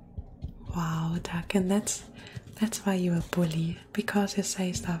 Wow, Duck, and that's why you're a bully, because you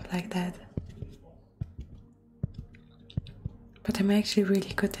say stuff like that. But I'm actually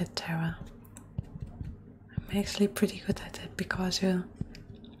really good at Terra. I'm actually pretty good at it because you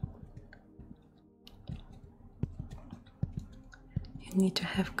need to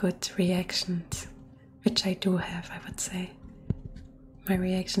have good reactions, which I do have, I would say. My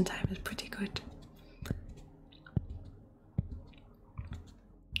reaction time is pretty good.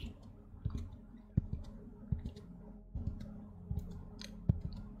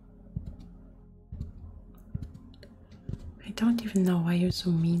 I don't even know why you're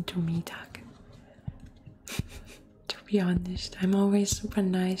so mean to me, Doug. To be honest, I'm always super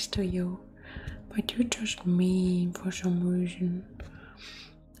nice to you, but you're just mean for some reason.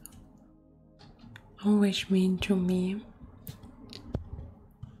 Always mean to me.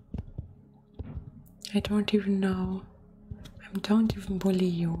 I don't even know. I don't even bully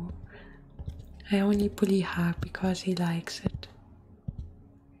you. I only bully Hag because he likes it.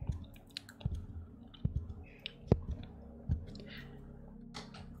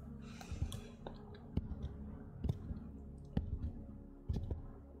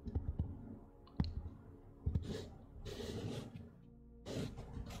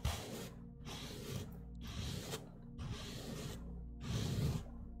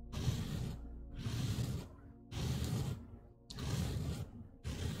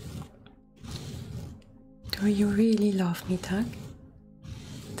 Do you really love me, Doug?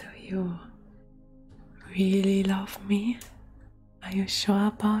 Do you really love me? Are you sure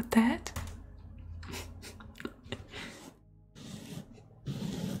about that?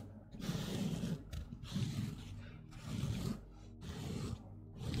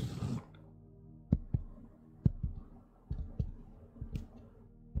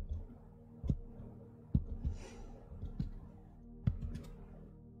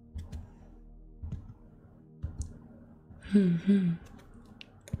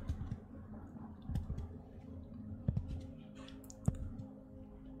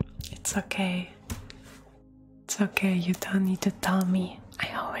 It's okay. It's okay, you don't need to tell me.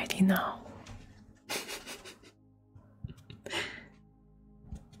 I already know.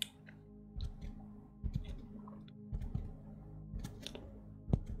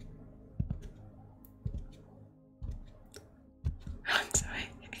 I'm sorry.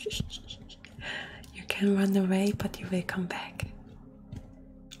 You can run away, but you will come back.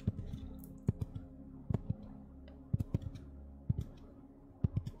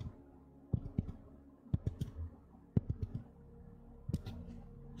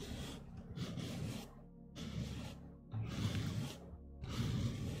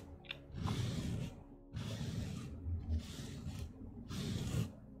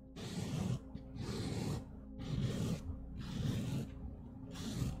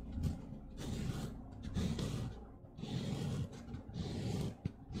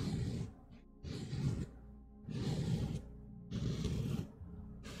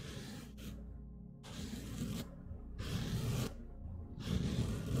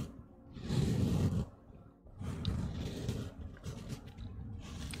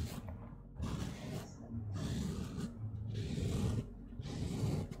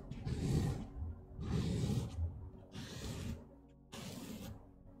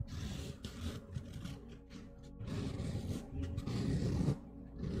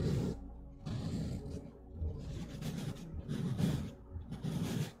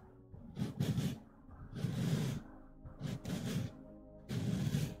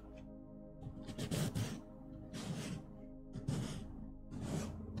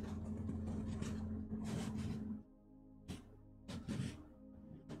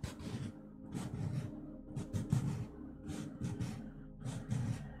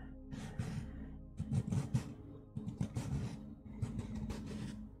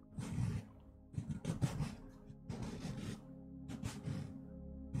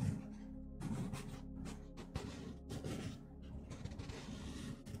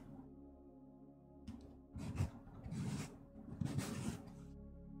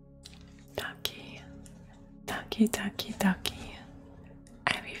 Okie dokie dokie.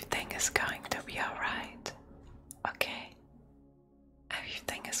 Everything is going to be alright. Okay?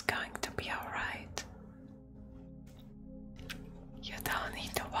 Everything is going to be alright. You don't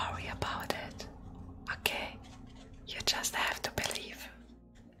need to worry about it. Okay? You just have to believe.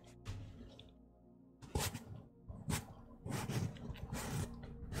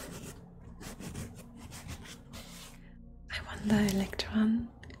 I wonder, Electron,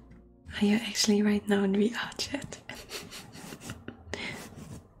 are you actually right now in VR chat?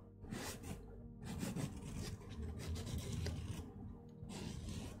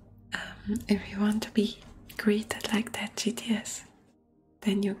 If you want to be greeted like that, GTS,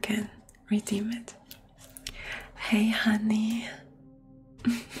 then you can redeem it. Hey, honey.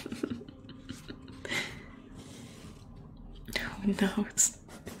 Who knows?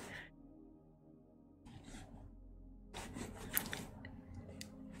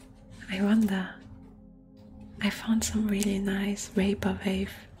 I wonder. I found some really nice vaporwave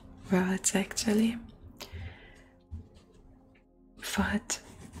words actually, but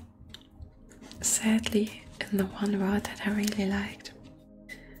sadly, in the one word that I really liked,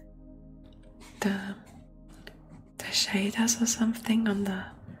 the shaders or something on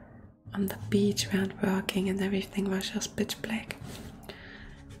the beach weren't working and everything was just pitch black.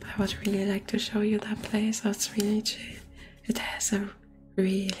 But I would really like to show you that place. So it's really chill. It has a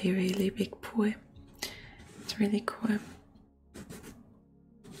really big pool. It's really cool.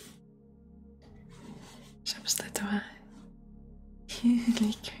 Substatoire.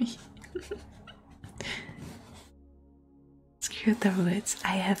 Lyquie. Screw the words.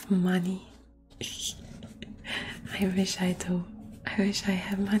 I have money. I wish I do. I wish I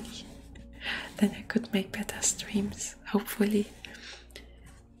had money. Then I could make better streams. Hopefully,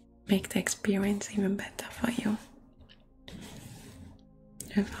 make the experience even better for you.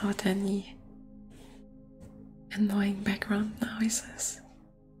 Without any annoying background noises.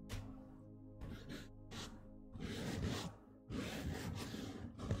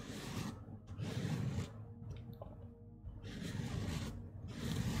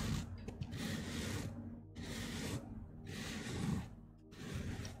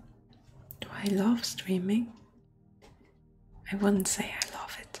 Do I love streaming? I wouldn't say I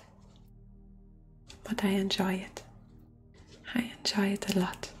love it, but I enjoy it. I enjoy it a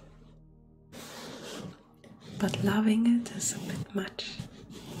lot. But loving it is a bit much.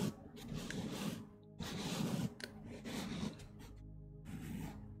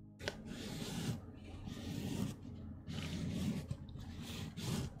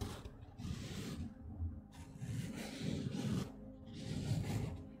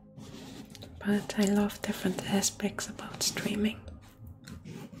 But I love different aspects about streaming.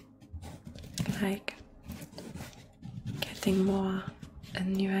 Like getting more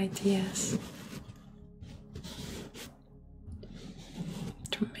and new ideas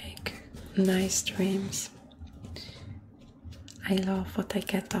to make nice streams. I love what I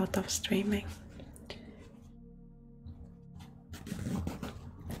get out of streaming.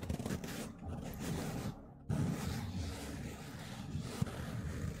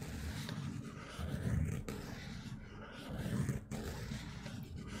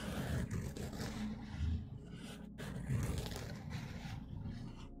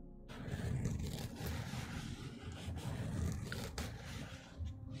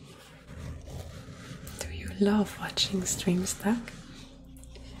 Love watching stream stuck.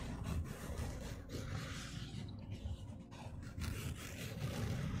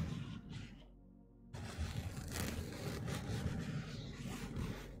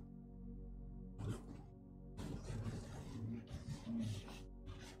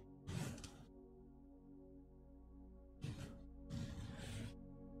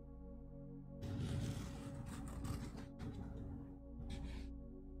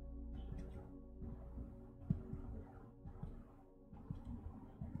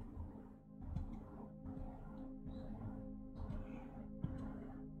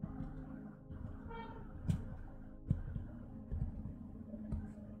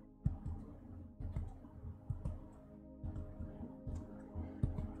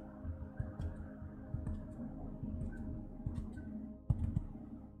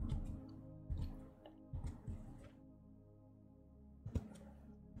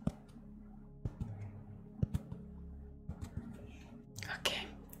 Okay,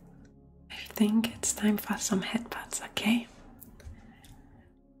 I think it's time for some headpats, okay?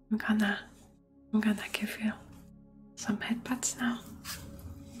 I'm gonna give you some headpats now.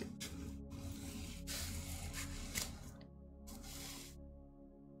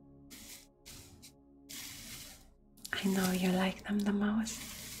 I know you like them the most.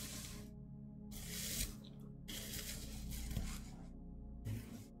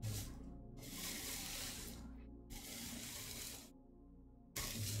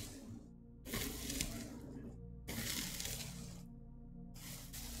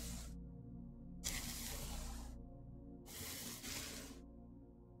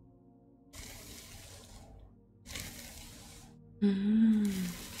 I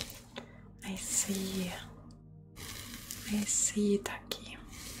see. I see, Taki.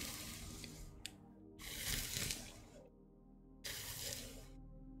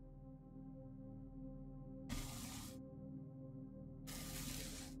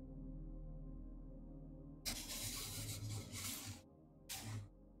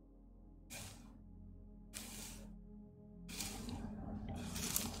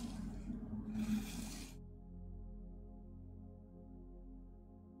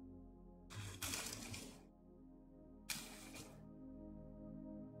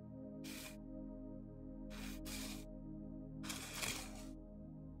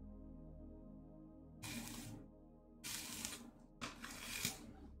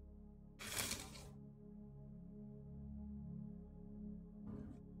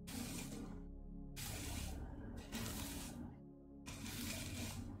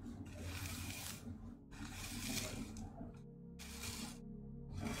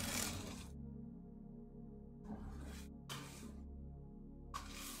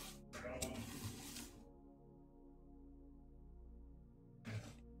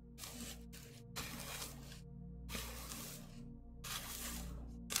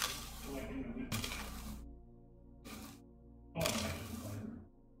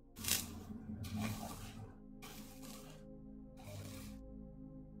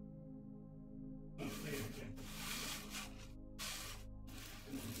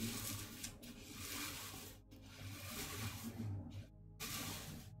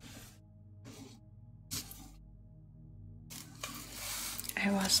 I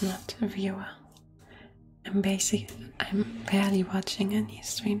was not a viewer. I'm barely watching any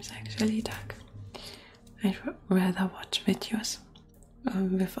streams actually, Doug. I'd rather watch videos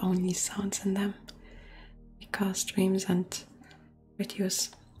with only sounds in them, because streams and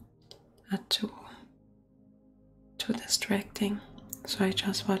videos are too distracting. So I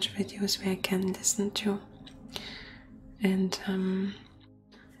just watch videos where I can listen to. And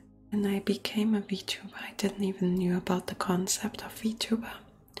when I became a VTuber, I didn't even knew about the concept of VTuber.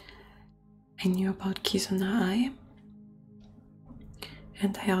 I knew about Kizuna Ai,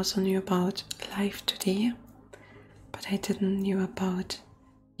 and I also knew about Live Today, but I didn't knew about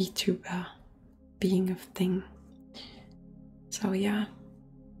VTuber being a thing. So yeah,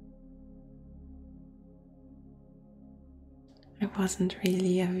 I wasn't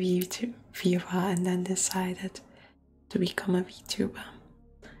really a viewer and then decided to become a VTuber.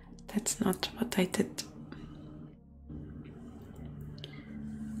 That's not what I did.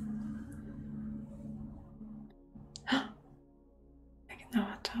 Like an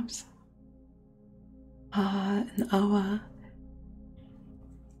hour tops. An hour.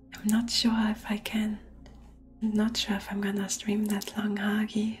 I'm not sure if I can. I'm not sure if I'm gonna stream that long,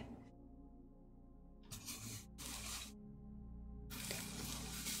 Hagi.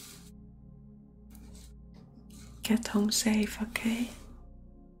 Get home safe, okay?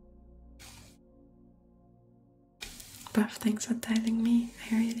 But thanks for telling me.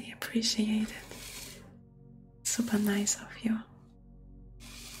 I really appreciate it. Super nice of you.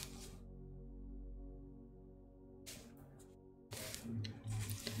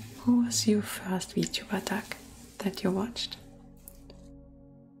 Who was your first VTuber, Doug, that you watched?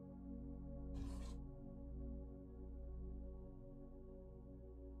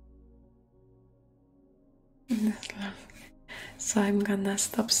 So I'm gonna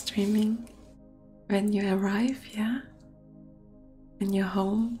stop streaming when you arrive, yeah? When you're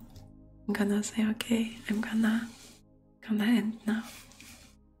home, I'm gonna say, okay, I'm gonna end now.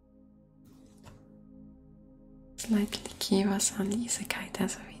 It's like Lyquie was on Isekai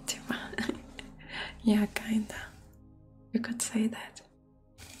as a VTuber. Yeah, kinda. You could say that.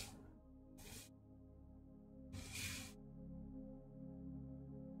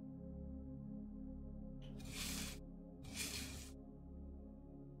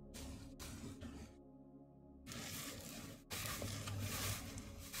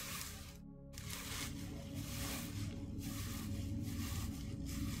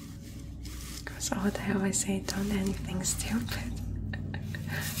 So I always say, don't do anything stupid.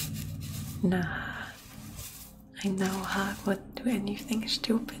 Nah, I know Hag wouldn't do anything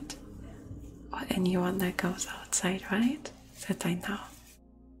stupid. Or anyone that goes outside, right? That I know.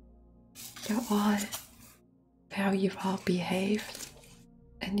 You're all very well behaved.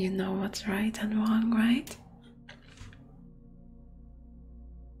 And you know what's right and wrong, right?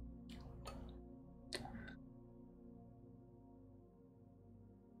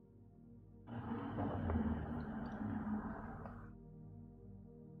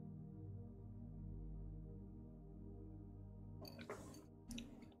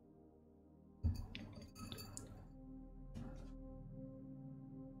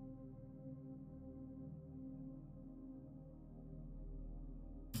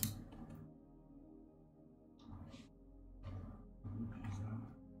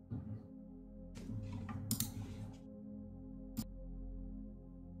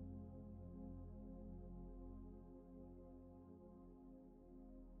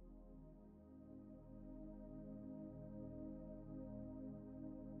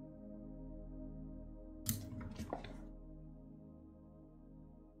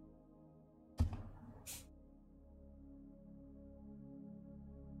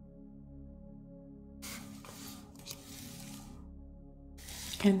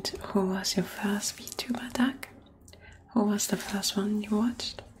 And who was your first VTuber, Doug? Who was the first one you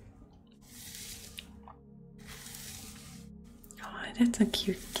watched? Oh, that's a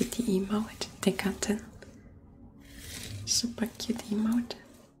cute kitty emote. The cotton. Super cute emote.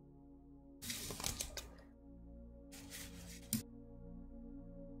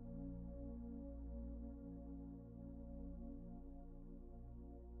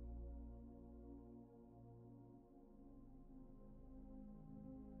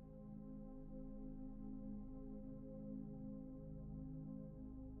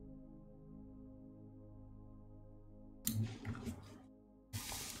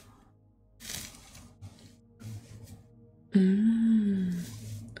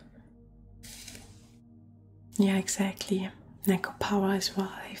 Yeah, exactly. Neko Power as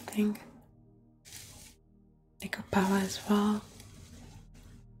well, I think. Neko Power as well.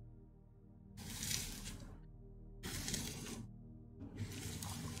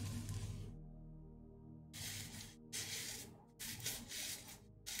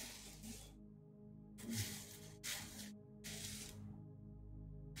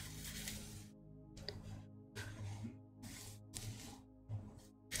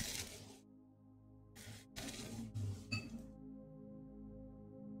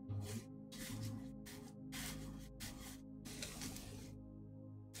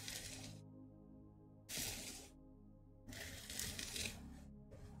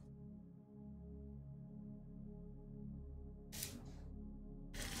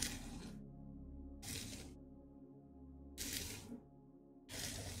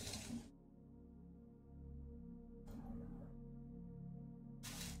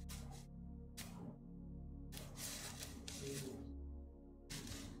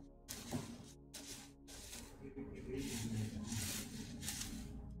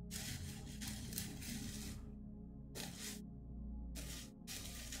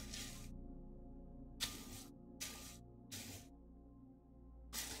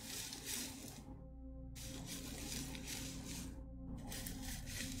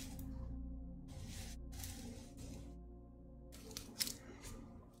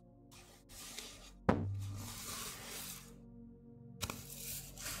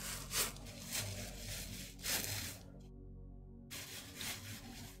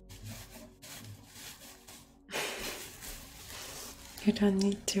 You don't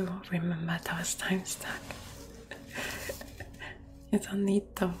need to remember those times, Doug. You don't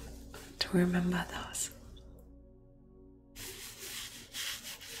need to remember those.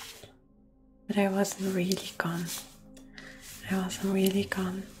 But I wasn't really gone. I wasn't really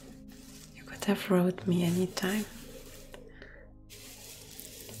gone. You could have wrote me anytime.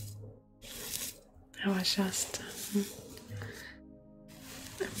 I was just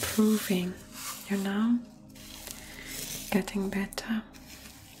improving, you know? Getting better.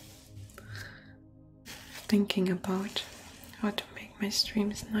 Thinking about how to make my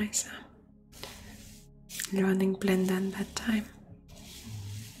streams nicer. Learning Blender in that time.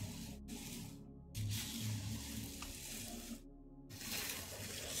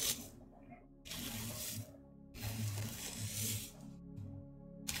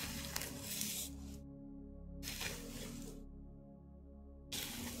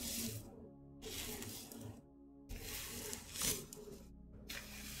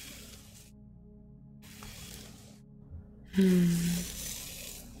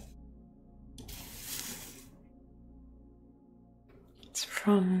 It's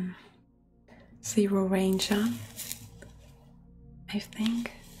from Zero Ranger, I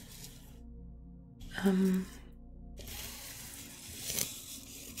think.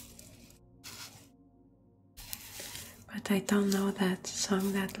 But I don't know that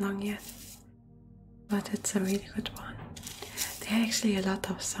song that long yet. But it's a really good one. There are actually a lot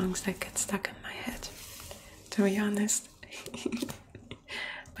of songs that get stuck in my head, to be honest.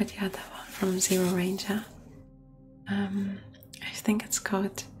 But the other one from Zero Ranger, I think it's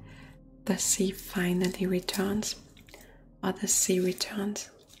called The Sea Finally Returns, or The Sea Returns,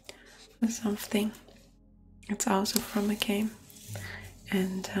 or something. It's also from a game,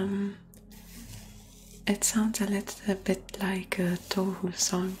 and it sounds a little bit like a Tohu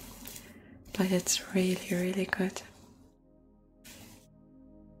song, but it's really, really good.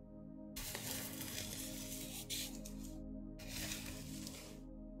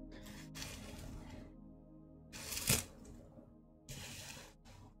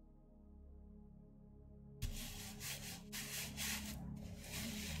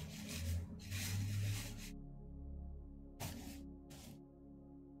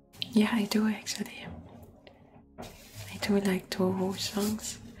 Yeah, I do actually. I do like Toho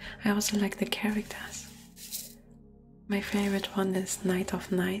songs. I also like the characters. My favorite one is Night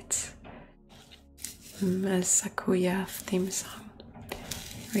of Nights, a Sakuya theme song.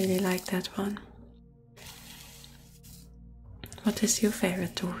 Really like that one. What is your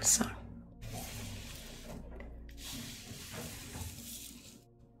favorite Toru song?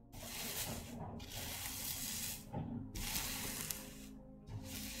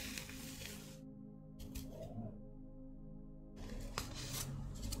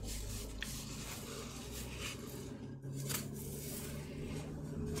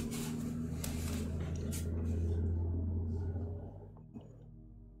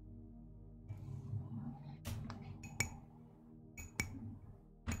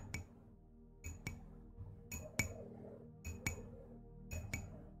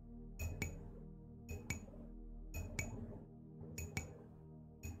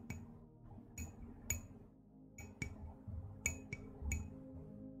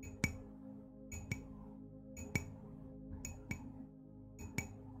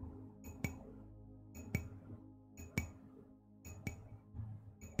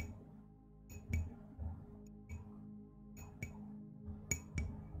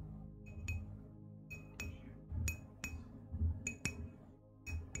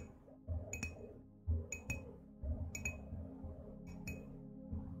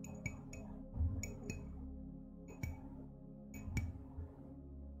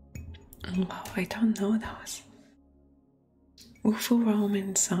 Wow, I don't know those. Ufu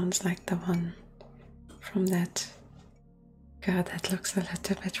Roman sounds like the one from that girl that looks a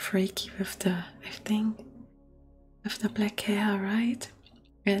little bit freaky with the, I think, with the black hair, right?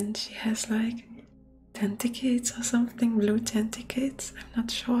 And she has like tentacles or something, blue tentacles. I'm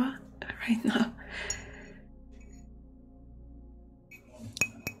not sure right now.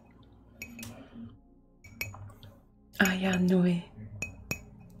 Ah yeah, Nui.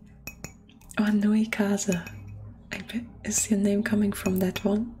 Oh, Nui Kaza. Is your name coming from that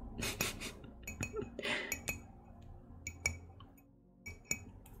one?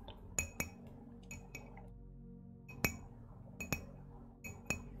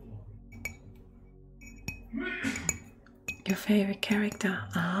 Your favorite character?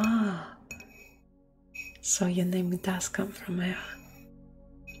 Ah. So your name does come from her.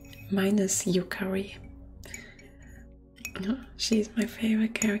 Mine is Yukari. She's my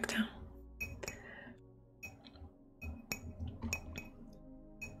favorite character.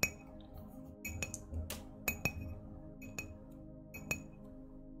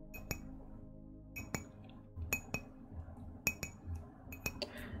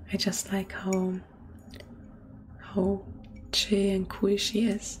 I just like how chill and cool she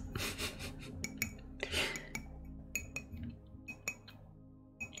is.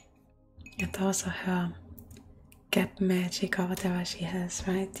 And also her gap magic or whatever she has,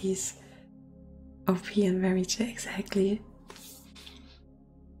 right? These OP and very chill, exactly.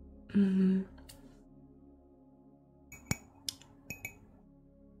 I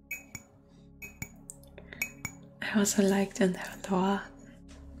also liked in her lore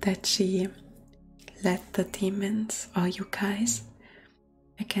that she led the demons or yokais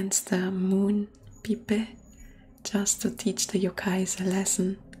against the moon people just to teach the yokais a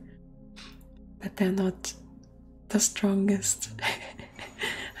lesson that they're not the strongest.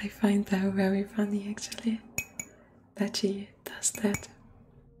 I find that very funny actually, that she does that.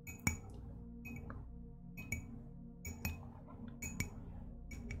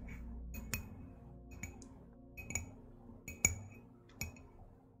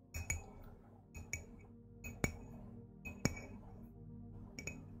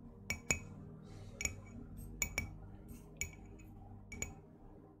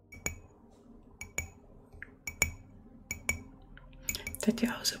 Did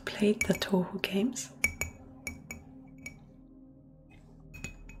you also play the Toho games?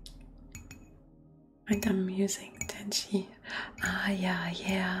 And I'm using Tenchi.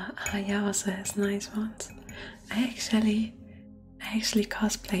 Aya also has nice ones. I actually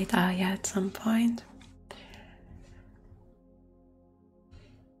cosplayed Aya at some point.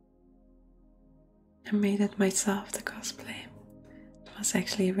 I made it myself, the cosplay. It was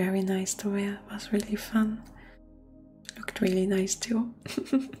actually very nice to wear. It was really fun. Looked really nice too.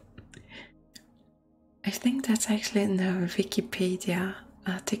 I think that's actually in the Wikipedia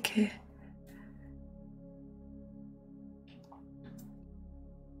article.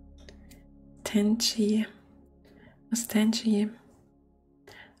 Tenchi. Was Tenchi?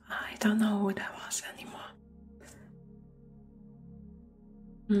 I don't know who that was anymore.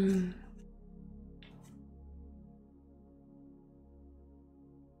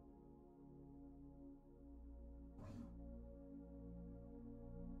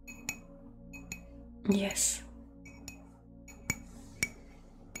 Yes.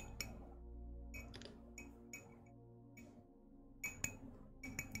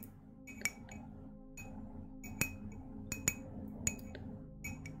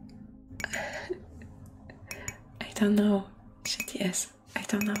 don't know. GTS. I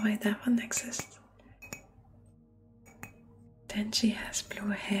don't know why that one exists. Then she has blue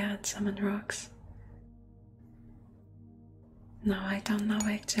hair and summon rocks. No, I don't know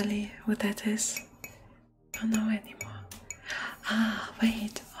actually who that is. Don't know anymore. Ah,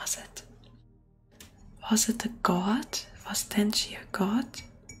 wait, was it a god? Was Tenchi a god?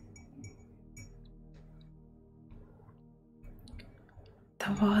 The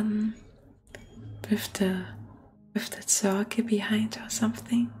one with the circle behind or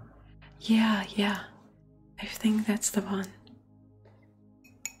something? Yeah, I think that's the one.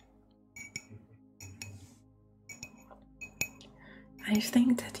 I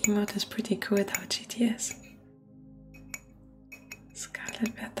think that emote is pretty cool though, GTS.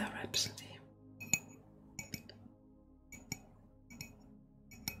 Scarlet Weather Rhapsody.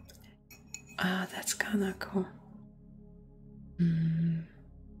 Ah, that's kinda cool.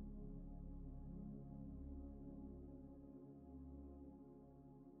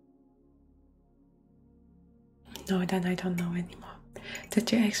 No, then I don't know anymore.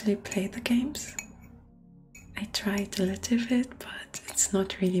 Did you actually play the games? I tried a little bit, but it's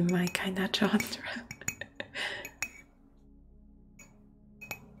not really my kind of genre.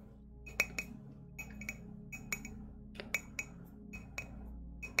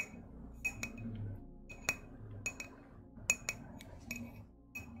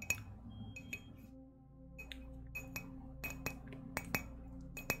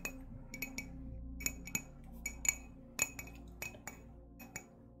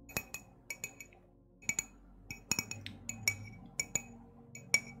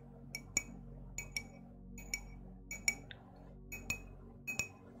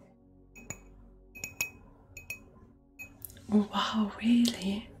 Wow,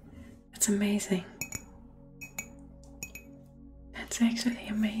 really? That's amazing. That's actually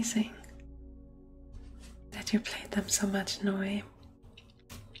amazing that you played them so much, Noe.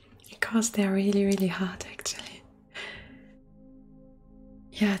 Because they're really, really hard, actually.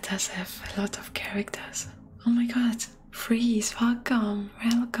 Yeah, it does have a lot of characters. Oh my god, Freeze, welcome,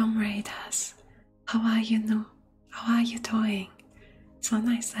 Raiders. How are you, Nu? How are you doing? So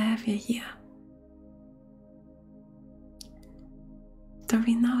nice to have you here. Do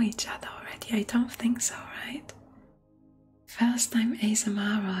we know each other already? I don't think so, right? First time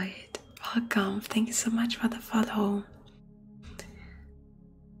ASMR, right? Welcome, thank you so much for the follow.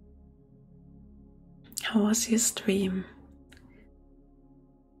 How was your stream?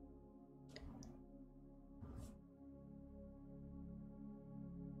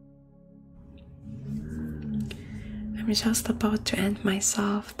 I'm just about to end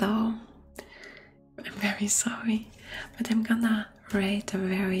myself though. I'm very sorry, but I'm gonna rate a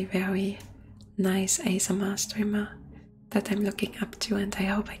very, very nice ASMR streamer that I'm looking up to, and I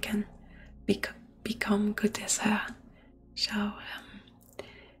hope I can become good as her. So,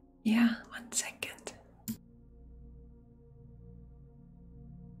 yeah, 1 second.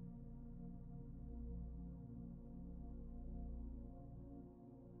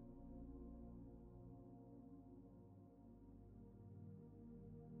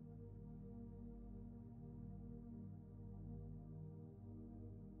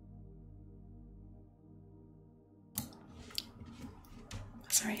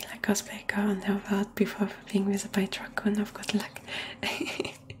 Sorry, like cosplay girl on her world before being visited by Dracoon of good luck.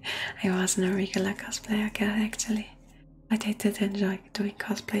 I wasn't a regular cosplayer girl actually, but I did enjoy doing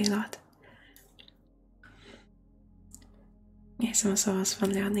cosplay a lot. Yes, also was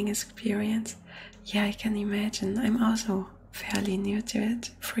fun learning experience. Yeah, I can imagine. I'm also fairly new to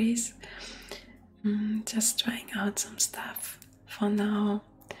it. Freeze. Just trying out some stuff for now.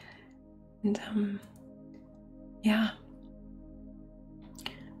 And yeah.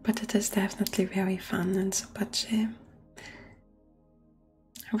 But it is definitely very fun and super chill.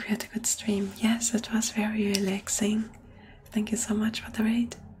 I hope you had a good stream. Yes, it was very relaxing. Thank you so much for the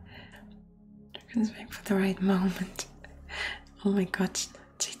raid. I'm just waiting for the right moment. Oh my god,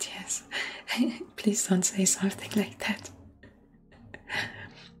 GTS. Please don't say something like that.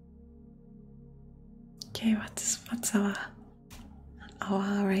 Okay, what's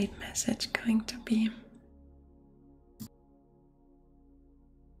our raid message going to be?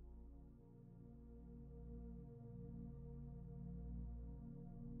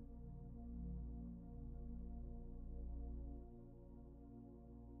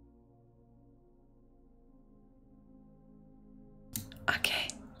 Okay,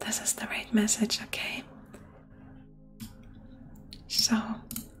 this is the right message, okay? So,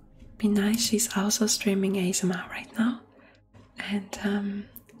 be nice, she's also streaming ASMR right now. And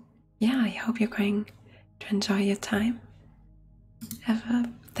yeah, I hope you're going to enjoy your time.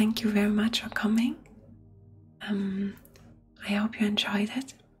 Thank you very much for coming. I hope you enjoyed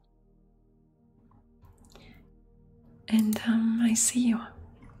it. And I see you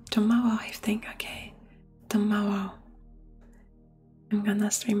tomorrow, I think, okay? Tomorrow. I'm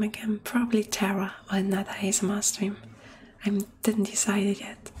gonna stream again, probably Terra or another ASMR stream. I didn't decide it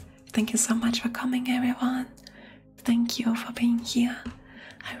yet. Thank you so much for coming, everyone. Thank you for being here.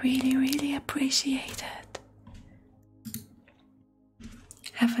 I really, really appreciate it.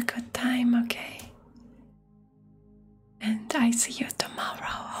 Have a good time, okay? And I see you tomorrow,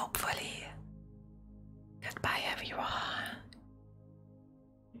 hopefully. Goodbye, everyone.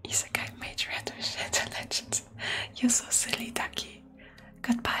 Isekai Major Legends. You're so silly, Ducky.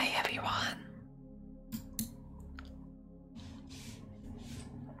 Goodbye, everyone.